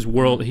 And he was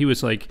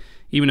like,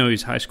 even though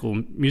he's high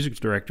school music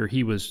director,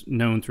 he was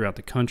known throughout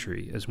the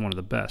country as one of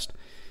the best.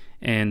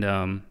 And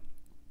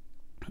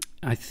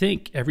I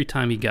think every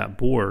time he got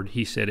bored,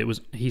 he said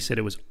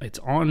it's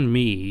on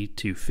me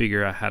to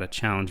figure out how to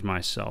challenge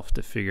myself,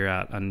 to figure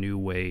out a new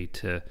way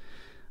to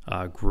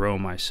grow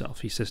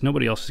myself. He says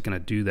nobody else is going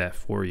to do that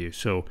for you.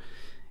 So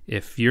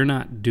if you're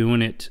not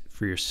doing it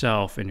for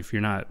yourself, and if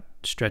you're not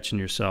stretching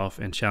yourself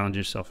and challenging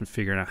yourself and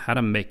figuring out how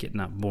to make it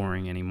not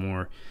boring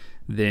anymore,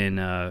 then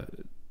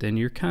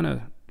you're kind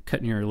of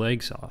cutting your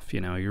legs off.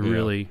 You know, you're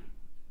really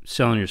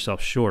selling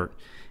yourself short.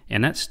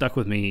 And that stuck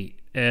with me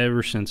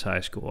ever since high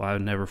school.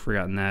 I've never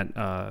forgotten that.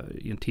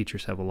 You know,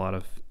 teachers have a lot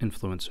of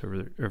influence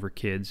over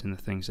kids and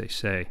the things they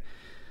say.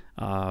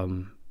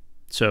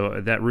 So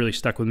that really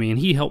stuck with me. And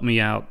he helped me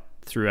out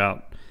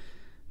throughout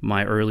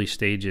my early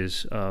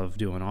stages of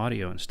doing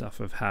audio and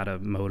stuff, of how to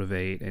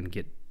motivate and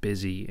get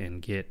busy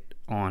and get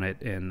on it,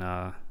 and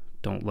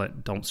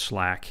don't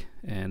slack,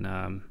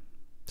 and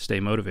stay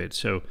motivated.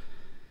 So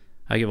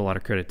I give a lot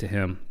of credit to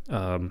him.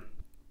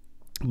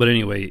 But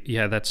anyway,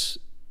 yeah,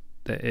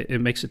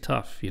 it makes it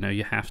tough. You know,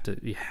 you have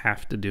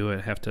to do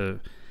it.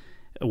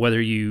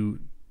 Whether you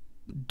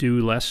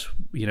do less,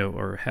 you know,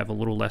 or have a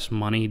little less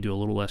money, do a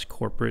little less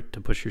corporate to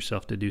push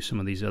yourself to do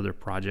some of these other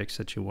projects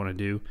that you want to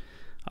do.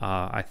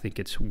 I think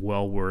it's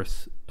well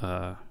worth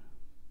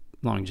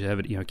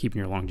longevity, you know, keeping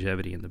your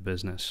longevity in the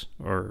business,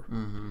 or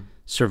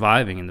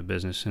surviving in the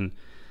business. And,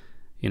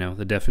 you know,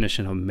 the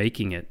definition of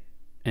making it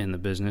in the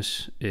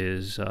business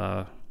is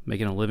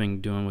making a living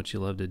doing what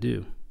you love to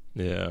do.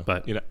 Yeah.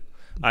 But, you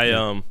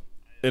know,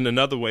 in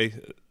another way,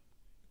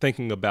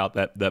 thinking about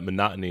that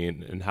monotony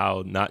and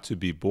how not to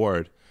be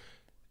bored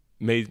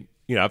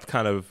I've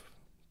kind of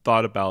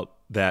thought about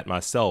that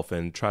myself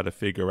and try to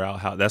figure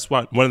out how. That's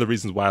one of the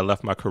reasons why I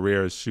left my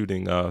career is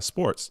shooting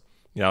sports.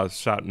 You know, I was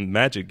shot in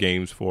Magic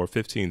games for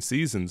 15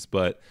 seasons,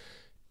 but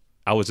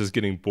I was just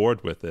getting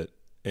bored with it,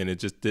 and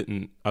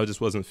I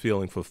just wasn't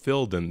feeling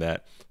fulfilled in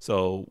that.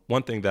 So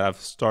one thing that I've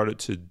started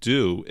to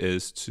do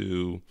is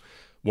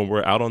when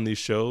we're out on these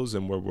shows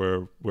and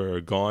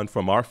we're gone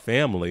from our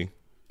family,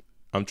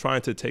 I'm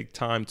trying to take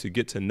time to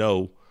get to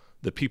know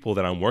the people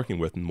that I'm working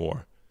with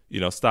more. You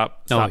know,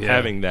 stop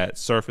having that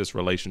surface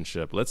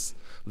relationship. Let's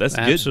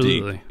get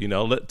deep. You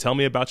know, tell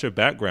me about your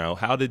background.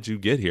 How did you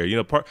get here? You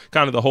know,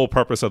 kind of the whole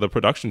purpose of the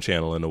production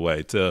channel in a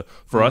way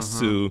for us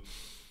to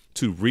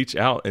reach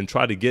out and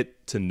try to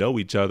get to know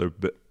each other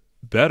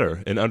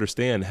better and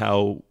understand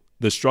how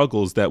the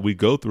struggles that we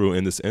go through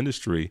in this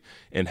industry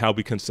and how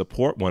we can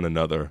support one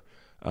another.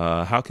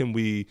 How can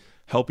we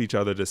help each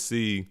other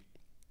to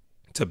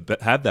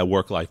have that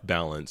work-life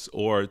balance,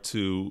 or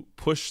to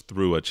push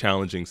through a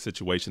challenging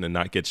situation and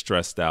not get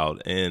stressed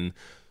out, and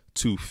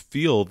to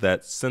feel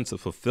that sense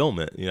of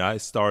fulfillment. You know, I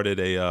started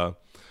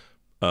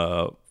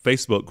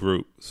Facebook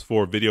groups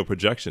for video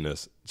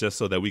projectionists, just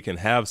so that we can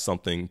have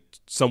something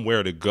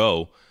somewhere to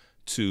go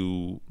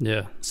to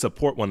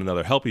support one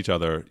another, help each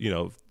other,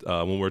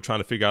 when we're trying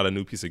to figure out a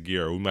new piece of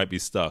gear, or we might be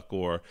stuck,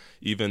 or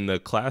even the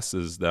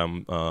classes that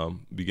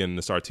I'm beginning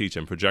to start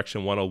teaching,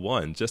 Projection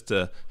 101, just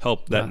to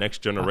help that next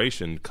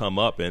generation come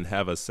up and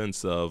have a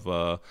sense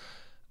of,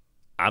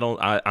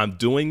 I'm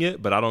doing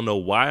it, but I don't know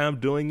why I'm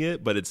doing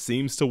it, but it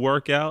seems to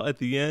work out at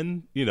the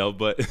end,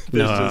 but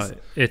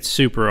it's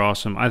super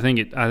awesome. I think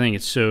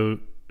it's so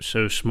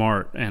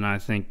smart, and I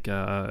think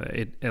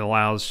it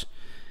allows.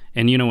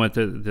 And you know what,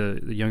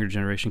 the younger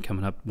generation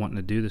coming up wanting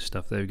to do this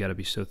stuff, they've got to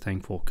be so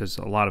thankful, because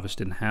a lot of us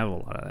didn't have a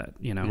lot of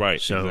that, Right,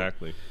 so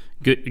exactly.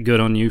 Good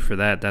on you for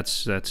that.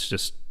 That's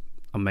just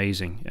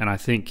amazing. And I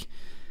think,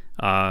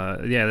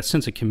 the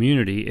sense of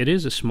community, it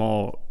is a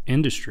small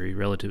industry,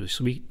 relatively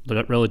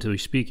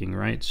speaking,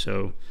 right?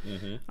 So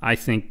I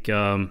think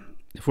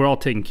if we're all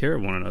taking care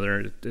of one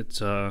another, it's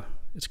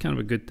kind of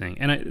a good thing.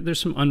 And there's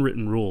some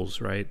unwritten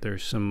rules, right?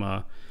 There's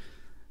some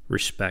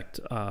respect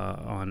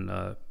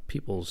on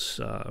people's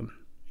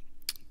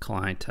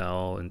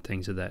clientele and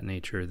things of that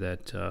nature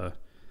that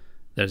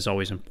is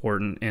always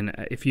important. And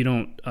if you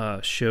don't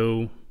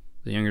show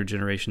the younger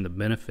generation the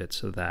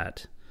benefits of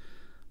that,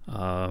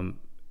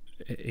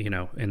 in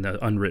the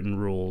unwritten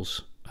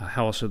rules,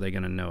 how else are they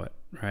going to know it,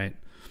 right?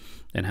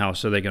 And how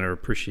else are they going to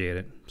appreciate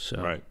it?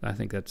 So right. I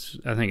think it's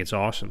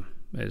awesome.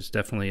 It's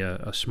definitely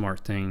a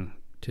smart thing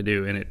to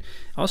do, and it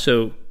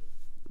also,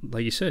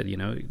 like you said, a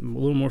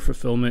little more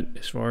fulfillment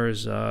as far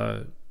as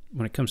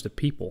when it comes to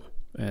people,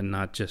 and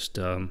not just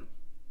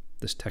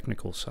this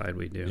technical side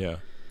we do. Yeah,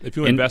 if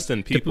you invest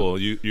in people,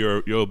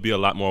 you'll be a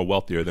lot more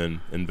wealthier than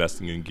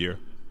investing in gear.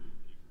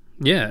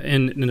 Yeah,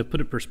 and to put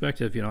it in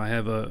perspective,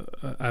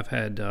 I've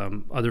had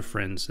other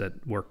friends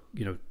that work,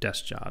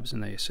 desk jobs,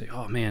 and they say,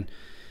 "Oh man,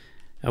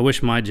 I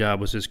wish my job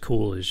was as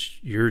cool as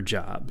your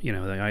job."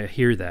 I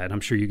hear that.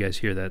 I'm sure you guys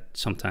hear that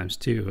sometimes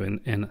too.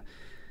 And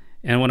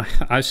when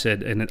I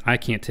said, and I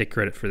can't take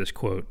credit for this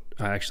quote.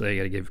 Actually, I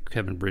got to give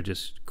Kevin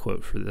Bridges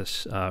quote for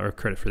this, or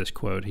credit for this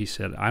quote. He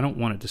said, "I don't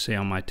want it to say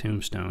on my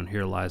tombstone,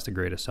 'Here lies the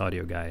greatest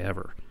audio guy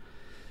ever.'"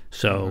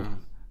 So,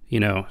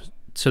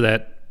 so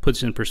that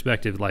puts in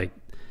perspective, like,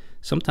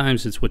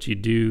 sometimes it's what you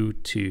do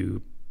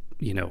to,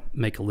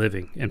 make a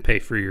living and pay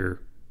for your,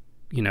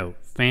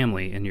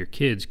 family and your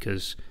kids,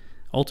 because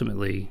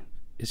ultimately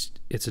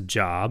it's a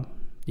job,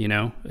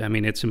 I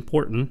mean, it's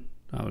important,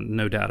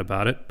 no doubt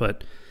about it,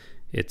 but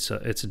it's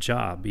a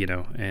job,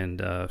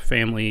 and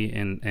family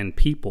and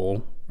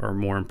people are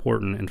more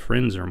important, and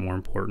friends are more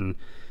important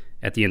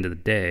at the end of the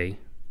day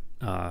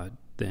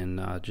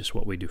than just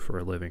what we do for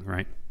a living,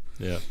 right?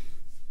 Yeah,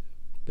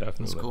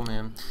 definitely. That's cool,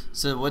 man.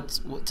 So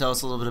tell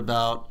us a little bit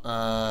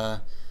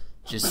about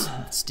just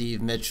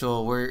Steve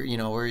Mitchell. Where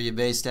are you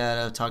based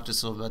at? Talk to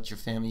us a little about your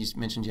family. You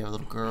mentioned you have a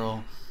little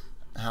girl.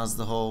 How's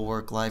the whole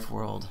work-life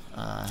world?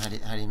 How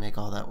do you make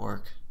all that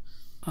work?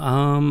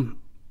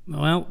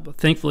 Well,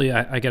 thankfully,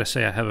 I got to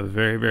say I have a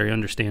very, very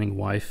understanding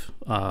wife.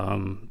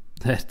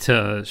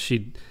 That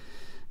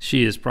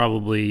she is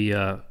probably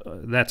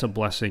that's a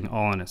blessing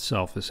all in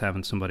itself, is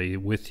having somebody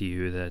with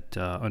you that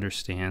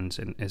understands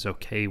and is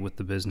okay with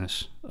the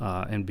business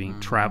and being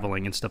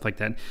traveling and stuff like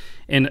that.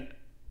 And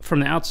from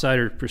the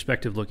outsider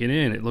perspective looking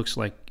in, it looks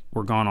like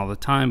we're gone all the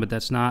time, but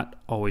that's not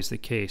always the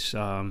case.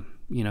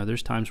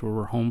 There's times where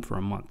we're home for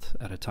a month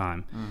at a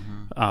time,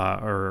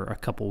 or a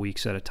couple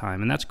weeks at a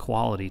time, and that's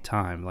quality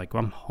time. Like,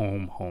 I'm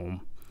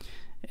home,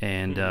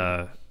 and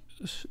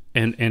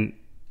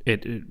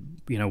it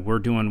we're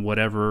doing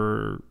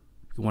whatever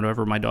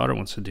my daughter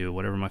wants to do,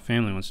 whatever my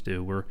family wants to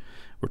do. We're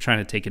trying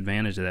to take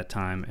advantage of that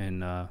time,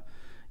 and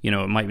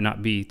it might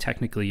not be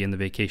technically in the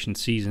vacation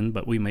season,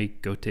 but we may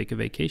go take a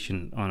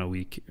vacation on a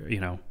week,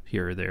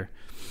 here or there,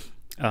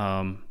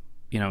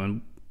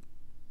 and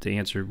to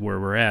answer where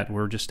we're at,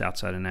 we're just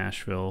outside of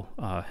Nashville,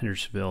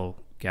 Hendersonville,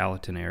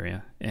 Gallatin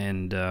area.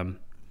 And,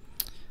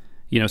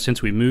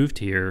 since we moved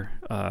here,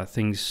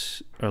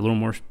 things are a little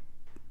more,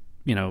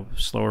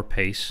 slower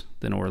pace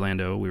than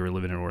Orlando. We were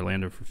living in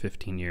Orlando for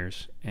 15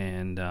 years,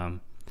 and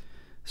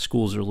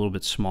schools are a little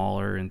bit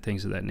smaller and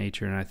things of that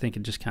nature. And I think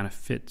it just kind of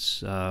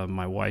fits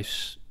my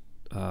wife's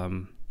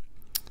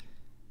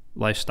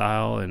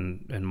lifestyle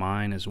and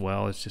mine as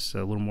well. It's just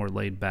a little more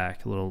laid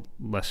back, a little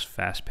less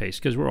fast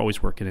paced, because we're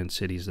always working in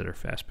cities that are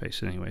fast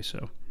paced anyway.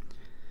 So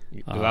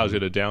it allows you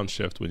to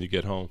downshift when you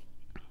get home.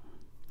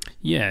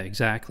 Yeah,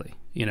 exactly.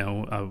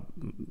 We're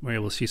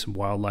able to see some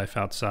wildlife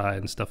outside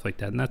and stuff like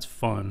that, and that's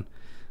fun.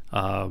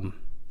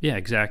 Yeah,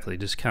 exactly.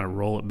 Just kind of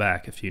roll it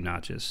back a few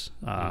notches,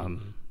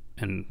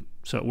 and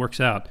so it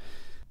works out.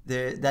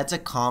 That's a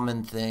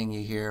common thing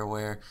you hear,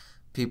 where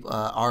people,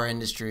 our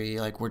industry,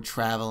 like, we're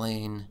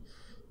traveling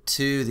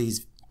to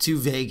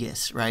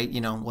Vegas, right?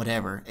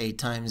 Whatever, 8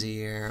 times a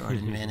year, or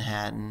to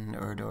Manhattan,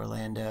 or to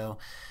Orlando,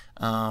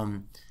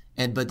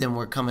 but then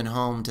we're coming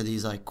home to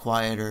these, like,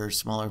 quieter,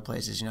 smaller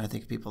places. I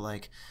think people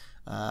like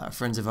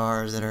friends of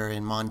ours that are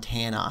in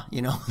Montana,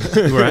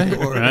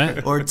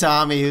 Right. or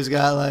Tommy, who's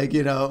got like,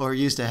 or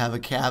used to have a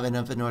cabin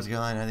up in North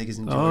Carolina. I think he's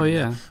in Georgia. Oh,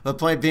 yeah. But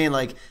point being,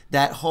 like,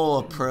 that whole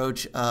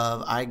approach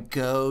of I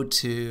go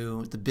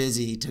to the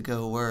busy to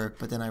go work,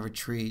 but then I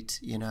retreat,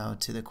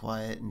 to the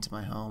quiet and to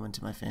my home and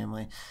to my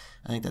family.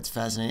 I think that's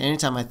fascinating.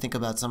 Anytime I think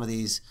about some of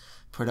these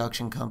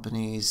production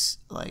companies,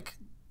 like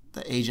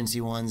the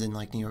agency ones in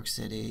like New York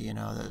City,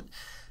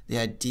 the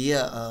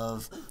idea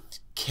of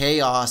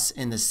chaos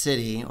in the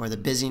city or the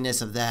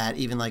busyness of that,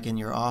 even like in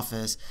your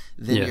office,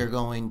 then you're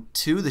going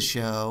to the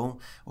show,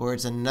 or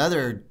it's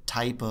another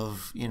type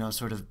of,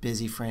 sort of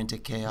busy,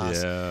 frantic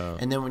chaos. Yeah.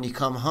 And then when you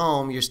come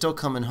home, you're still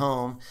coming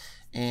home,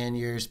 and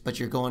you're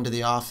going to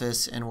the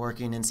office and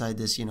working inside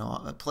this,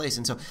 a place.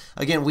 And so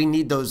again, we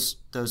need those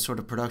sort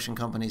of production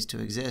companies to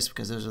exist,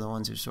 because those are the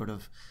ones who sort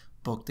of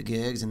book the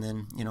gigs, and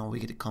then, we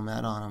get to come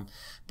out on them.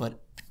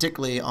 But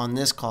particularly on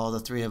this call, the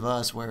three of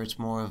us, where it's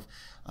more of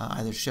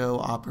either show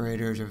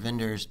operators or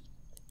vendors,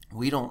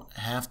 we don't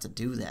have to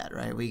do that,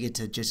 right? We get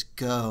to just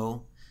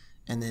go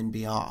and then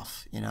be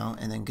off,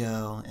 and then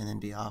go and then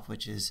be off,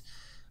 which is,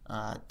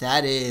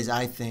 that is,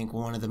 I think,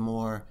 one of the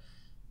more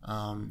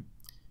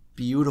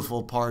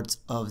beautiful parts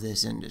of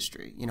this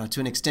industry. To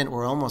an extent,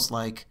 we're almost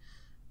like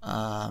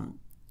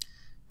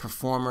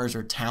performers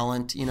or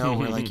talent,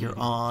 where like you're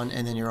on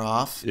and then you're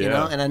off,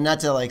 and not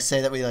to like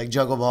say that we like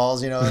juggle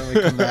balls, and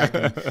we come back,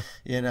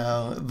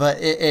 and, but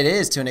it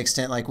is to an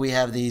extent like we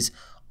have these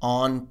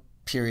on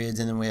periods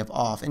and then we have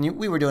off. And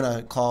we were doing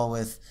a call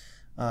with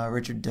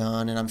Richard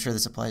Dunn, and I'm sure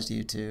this applies to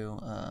you too,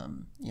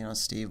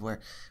 Steve,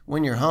 where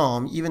when you're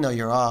home, even though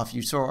you're off,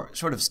 you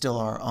sort of still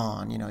are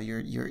on,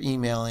 you're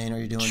emailing or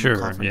you're doing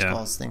conference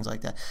calls, things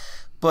like that.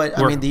 But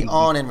I mean, the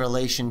on in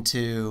relation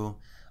to,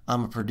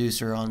 I'm a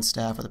producer on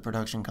staff with a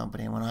production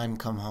company, and when I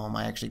come home,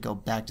 I actually go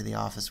back to the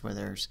office where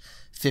there's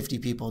 50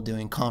 people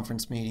doing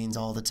conference meetings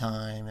all the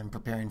time and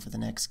preparing for the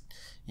next,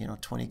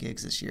 20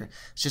 gigs this year.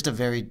 It's just a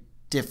very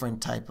different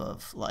type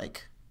of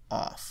like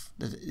off.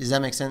 Does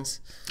that make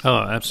sense? Oh,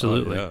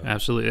 absolutely. Oh, yeah.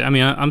 Absolutely. I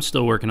mean, I'm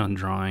still working on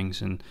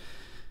drawings and,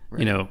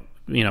 Right.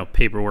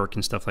 Paperwork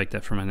and stuff like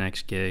that for my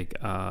next gig.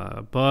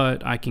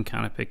 But I can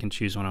kind of pick and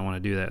choose when I want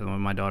to do that. When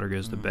my daughter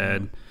goes to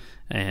bed,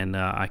 and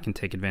I can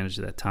take advantage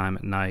of that time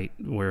at night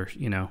where,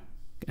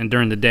 and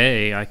during the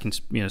day I can,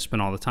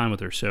 spend all the time with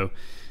her. So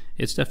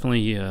it's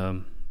definitely,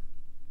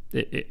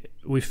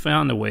 we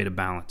found a way to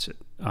balance it.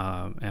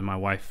 And my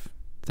wife,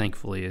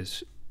 thankfully,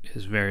 is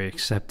very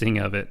accepting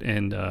of it.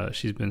 And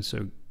she's been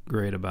so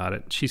great about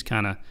it. She's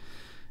kind of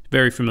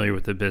very familiar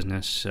with the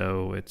business.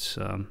 So it's,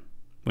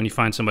 when you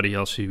find somebody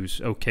else who's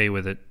okay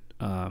with it,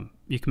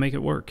 you can make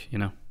it work,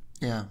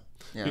 Yeah.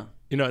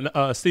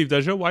 Steve,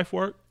 does your wife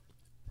work?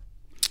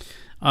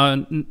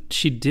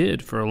 She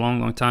did for a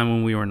long, long time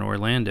when we were in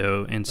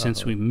Orlando, and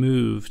since we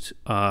moved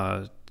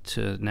to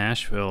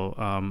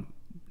Nashville,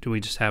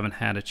 we just haven't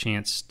had a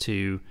chance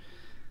to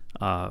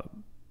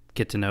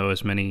get to know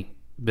as many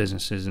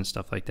businesses and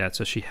stuff like that.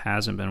 So she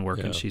hasn't been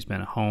working. Yeah. She's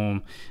been at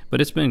home, but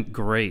it's been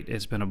great.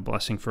 It's been a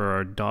blessing for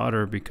our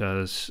daughter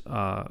because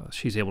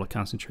she's able to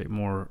concentrate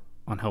more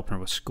on helping her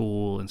with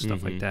school and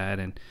stuff like that,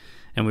 and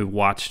we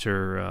watched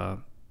her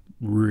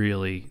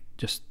really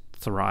just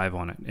thrive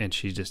on it, and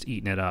she's just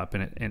eating it up,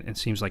 and it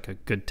seems like a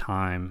good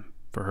time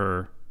for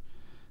her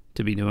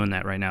to be doing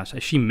that right now. So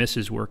she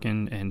misses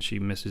working, and she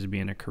misses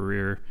being a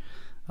career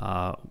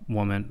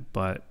woman,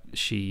 but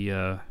she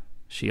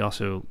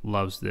also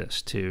loves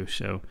this too.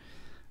 So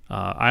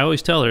I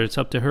always tell her it's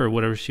up to her.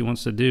 Whatever she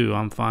wants to do,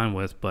 I'm fine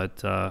with,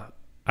 but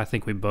I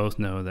think we both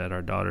know that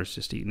our daughter's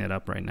just eating it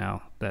up right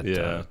now,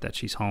 that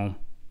she's home.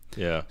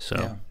 Yeah. So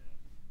yeah.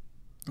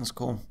 That's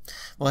cool.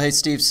 Well, hey,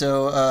 Steve,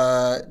 so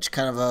just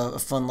kind of a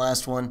fun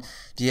last one.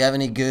 Do you have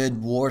any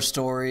good war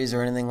stories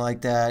or anything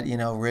like that?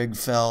 Rig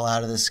fell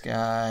out of the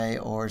sky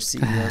or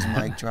CEO's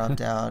mic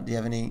dropped out. Do you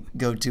have any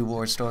go-to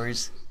war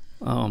stories?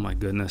 Oh, my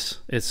goodness.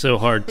 It's so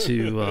hard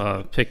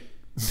to pick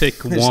There's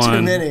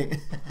one. There's too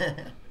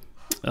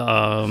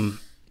many.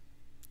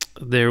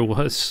 There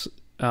was,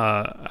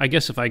 I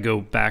guess if I go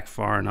back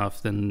far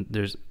enough, then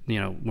there's,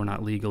 we're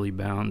not legally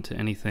bound to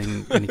any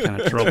kind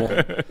of trouble.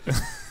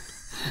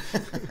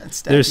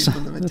 There's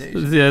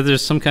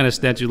some kind of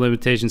statute of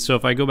limitations. So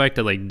if I go back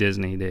to like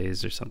Disney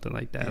days or something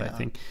like that, I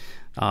think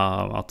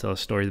I'll tell a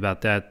story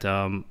about that.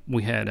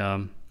 We had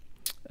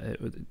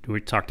we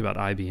talked about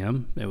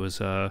IBM. It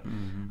was a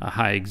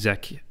high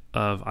exec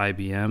of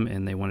IBM,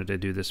 and they wanted to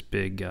do this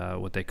big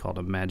what they called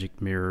a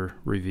magic mirror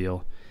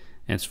reveal.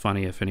 And it's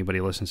funny, if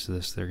anybody listens to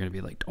this, they're going to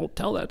be like, "Don't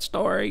tell that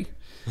story."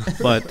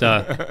 But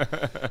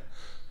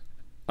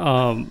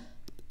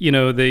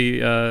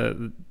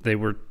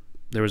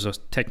there was a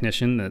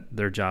technician that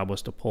their job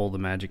was to pull the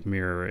magic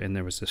mirror, and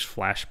there was this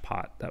flash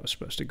pot that was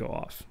supposed to go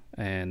off,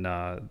 and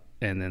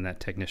then that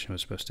technician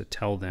was supposed to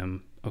tell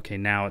them, okay,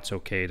 now it's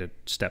okay to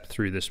step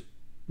through this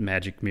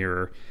magic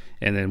mirror,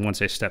 and then once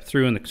they step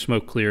through and the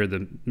smoke cleared,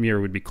 the mirror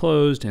would be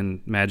closed,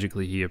 and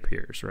magically he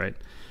appears, right?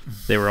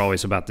 They were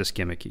always about this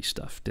gimmicky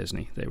stuff,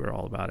 Disney. They were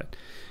all about it.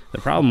 The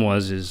problem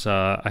is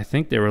I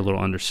think they were a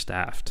little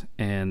understaffed,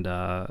 and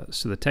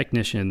so the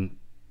technician,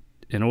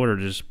 in order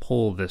to just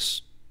pull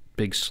this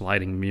big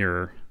sliding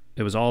mirror,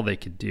 it was all they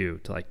could do.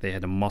 They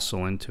had to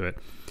muscle into it,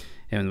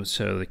 and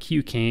so the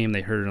cue came.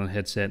 They heard it on the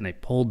headset, and they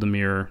pulled the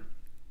mirror.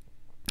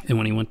 And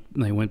when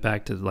they went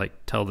back to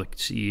tell the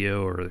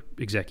CEO or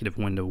executive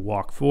when to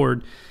walk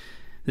forward,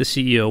 the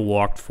CEO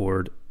walked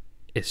forward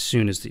as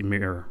soon as the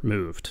mirror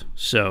moved.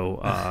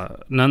 So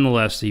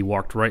nonetheless, he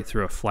walked right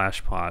through a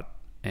flash pot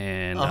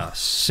and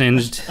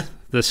singed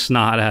the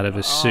snot out of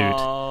his suit.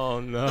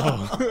 Oh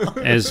no!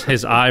 As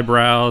his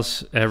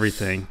eyebrows,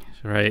 everything,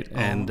 right?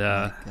 And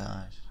my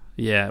gosh.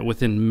 yeah,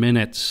 within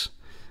minutes,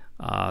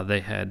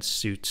 they had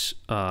suits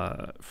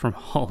from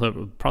all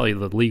over. Probably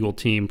the legal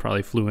team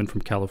probably flew in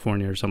from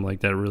California or something like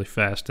that really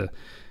fast to,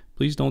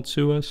 please don't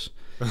sue us.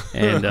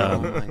 And Oh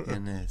my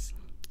goodness.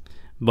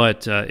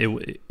 but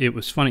it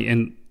was funny,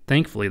 and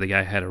thankfully the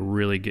guy had a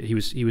really good. He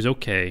was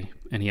okay,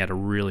 and he had a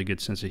really good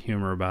sense of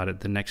humor about it.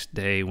 The next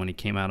day when he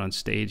came out on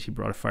stage, he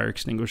brought a fire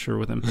extinguisher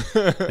with him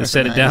and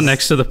set it down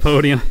next to the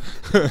podium.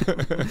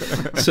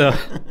 So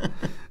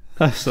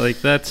I was like,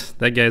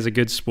 that guy's a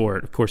good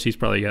sport. Of course, he's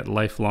probably got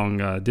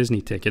lifelong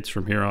Disney tickets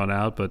from here on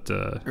out. But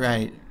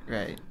Right.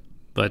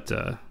 But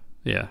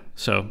yeah.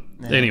 So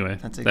Yeah, anyway,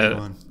 that's a good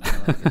one. I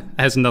like it.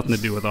 has nothing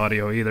to do with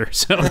audio either.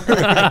 So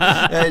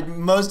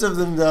Most of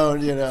them don't,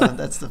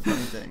 that's the funny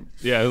thing.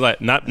 Yeah, it's like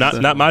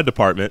not my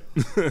department.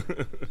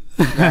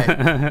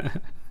 Right.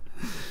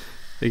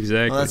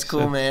 exactly. Well, that's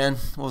cool, So, man.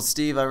 Well,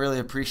 Steve, I really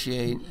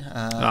appreciate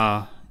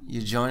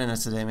you joining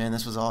us today, man.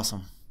 This was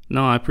awesome.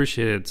 No, I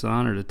appreciate it. It's an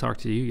honor to talk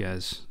to you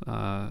guys.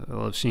 I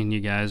love seeing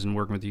you guys and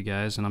working with you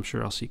guys, and I'm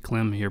sure I'll see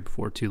Clem here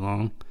before too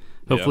long.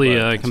 Hopefully,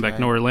 right. I come back right.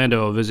 to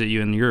Orlando. I'll visit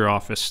you in your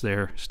office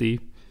there,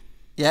 Steve.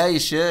 Yeah, you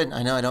should.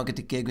 I know I don't get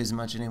to gig as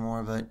much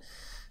anymore, but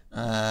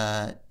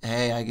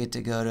hey, I get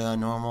to go to a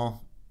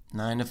normal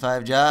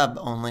 9-to-5 job,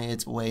 only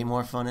it's way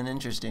more fun and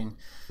interesting.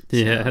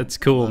 Yeah, So, it's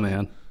cool, love it.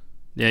 man.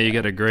 Yeah, you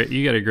got a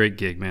great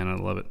gig, man. I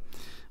love it.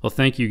 Well,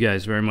 thank you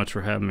guys very much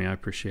for having me. I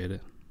appreciate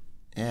it.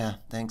 Yeah,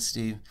 thanks,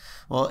 Steve.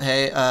 Well,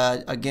 hey,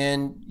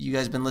 again, you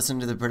guys been listening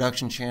to the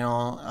production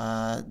channel.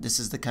 This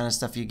is the kind of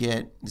stuff you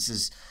get. This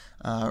is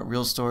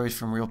real stories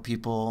from real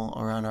people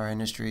around our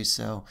industry.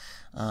 So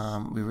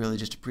we really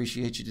just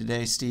appreciate you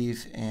today,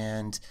 Steve.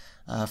 And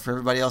for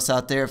everybody else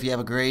out there, if you have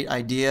a great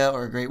idea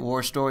or a great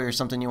war story or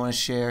something you want to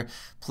share,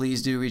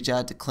 please do reach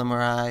out to Clem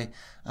or I,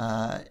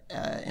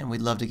 and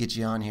we'd love to get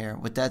you on here.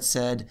 With that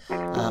said,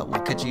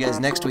 we'll catch you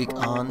guys next week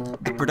on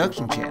the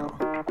production channel.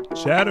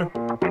 Chatter.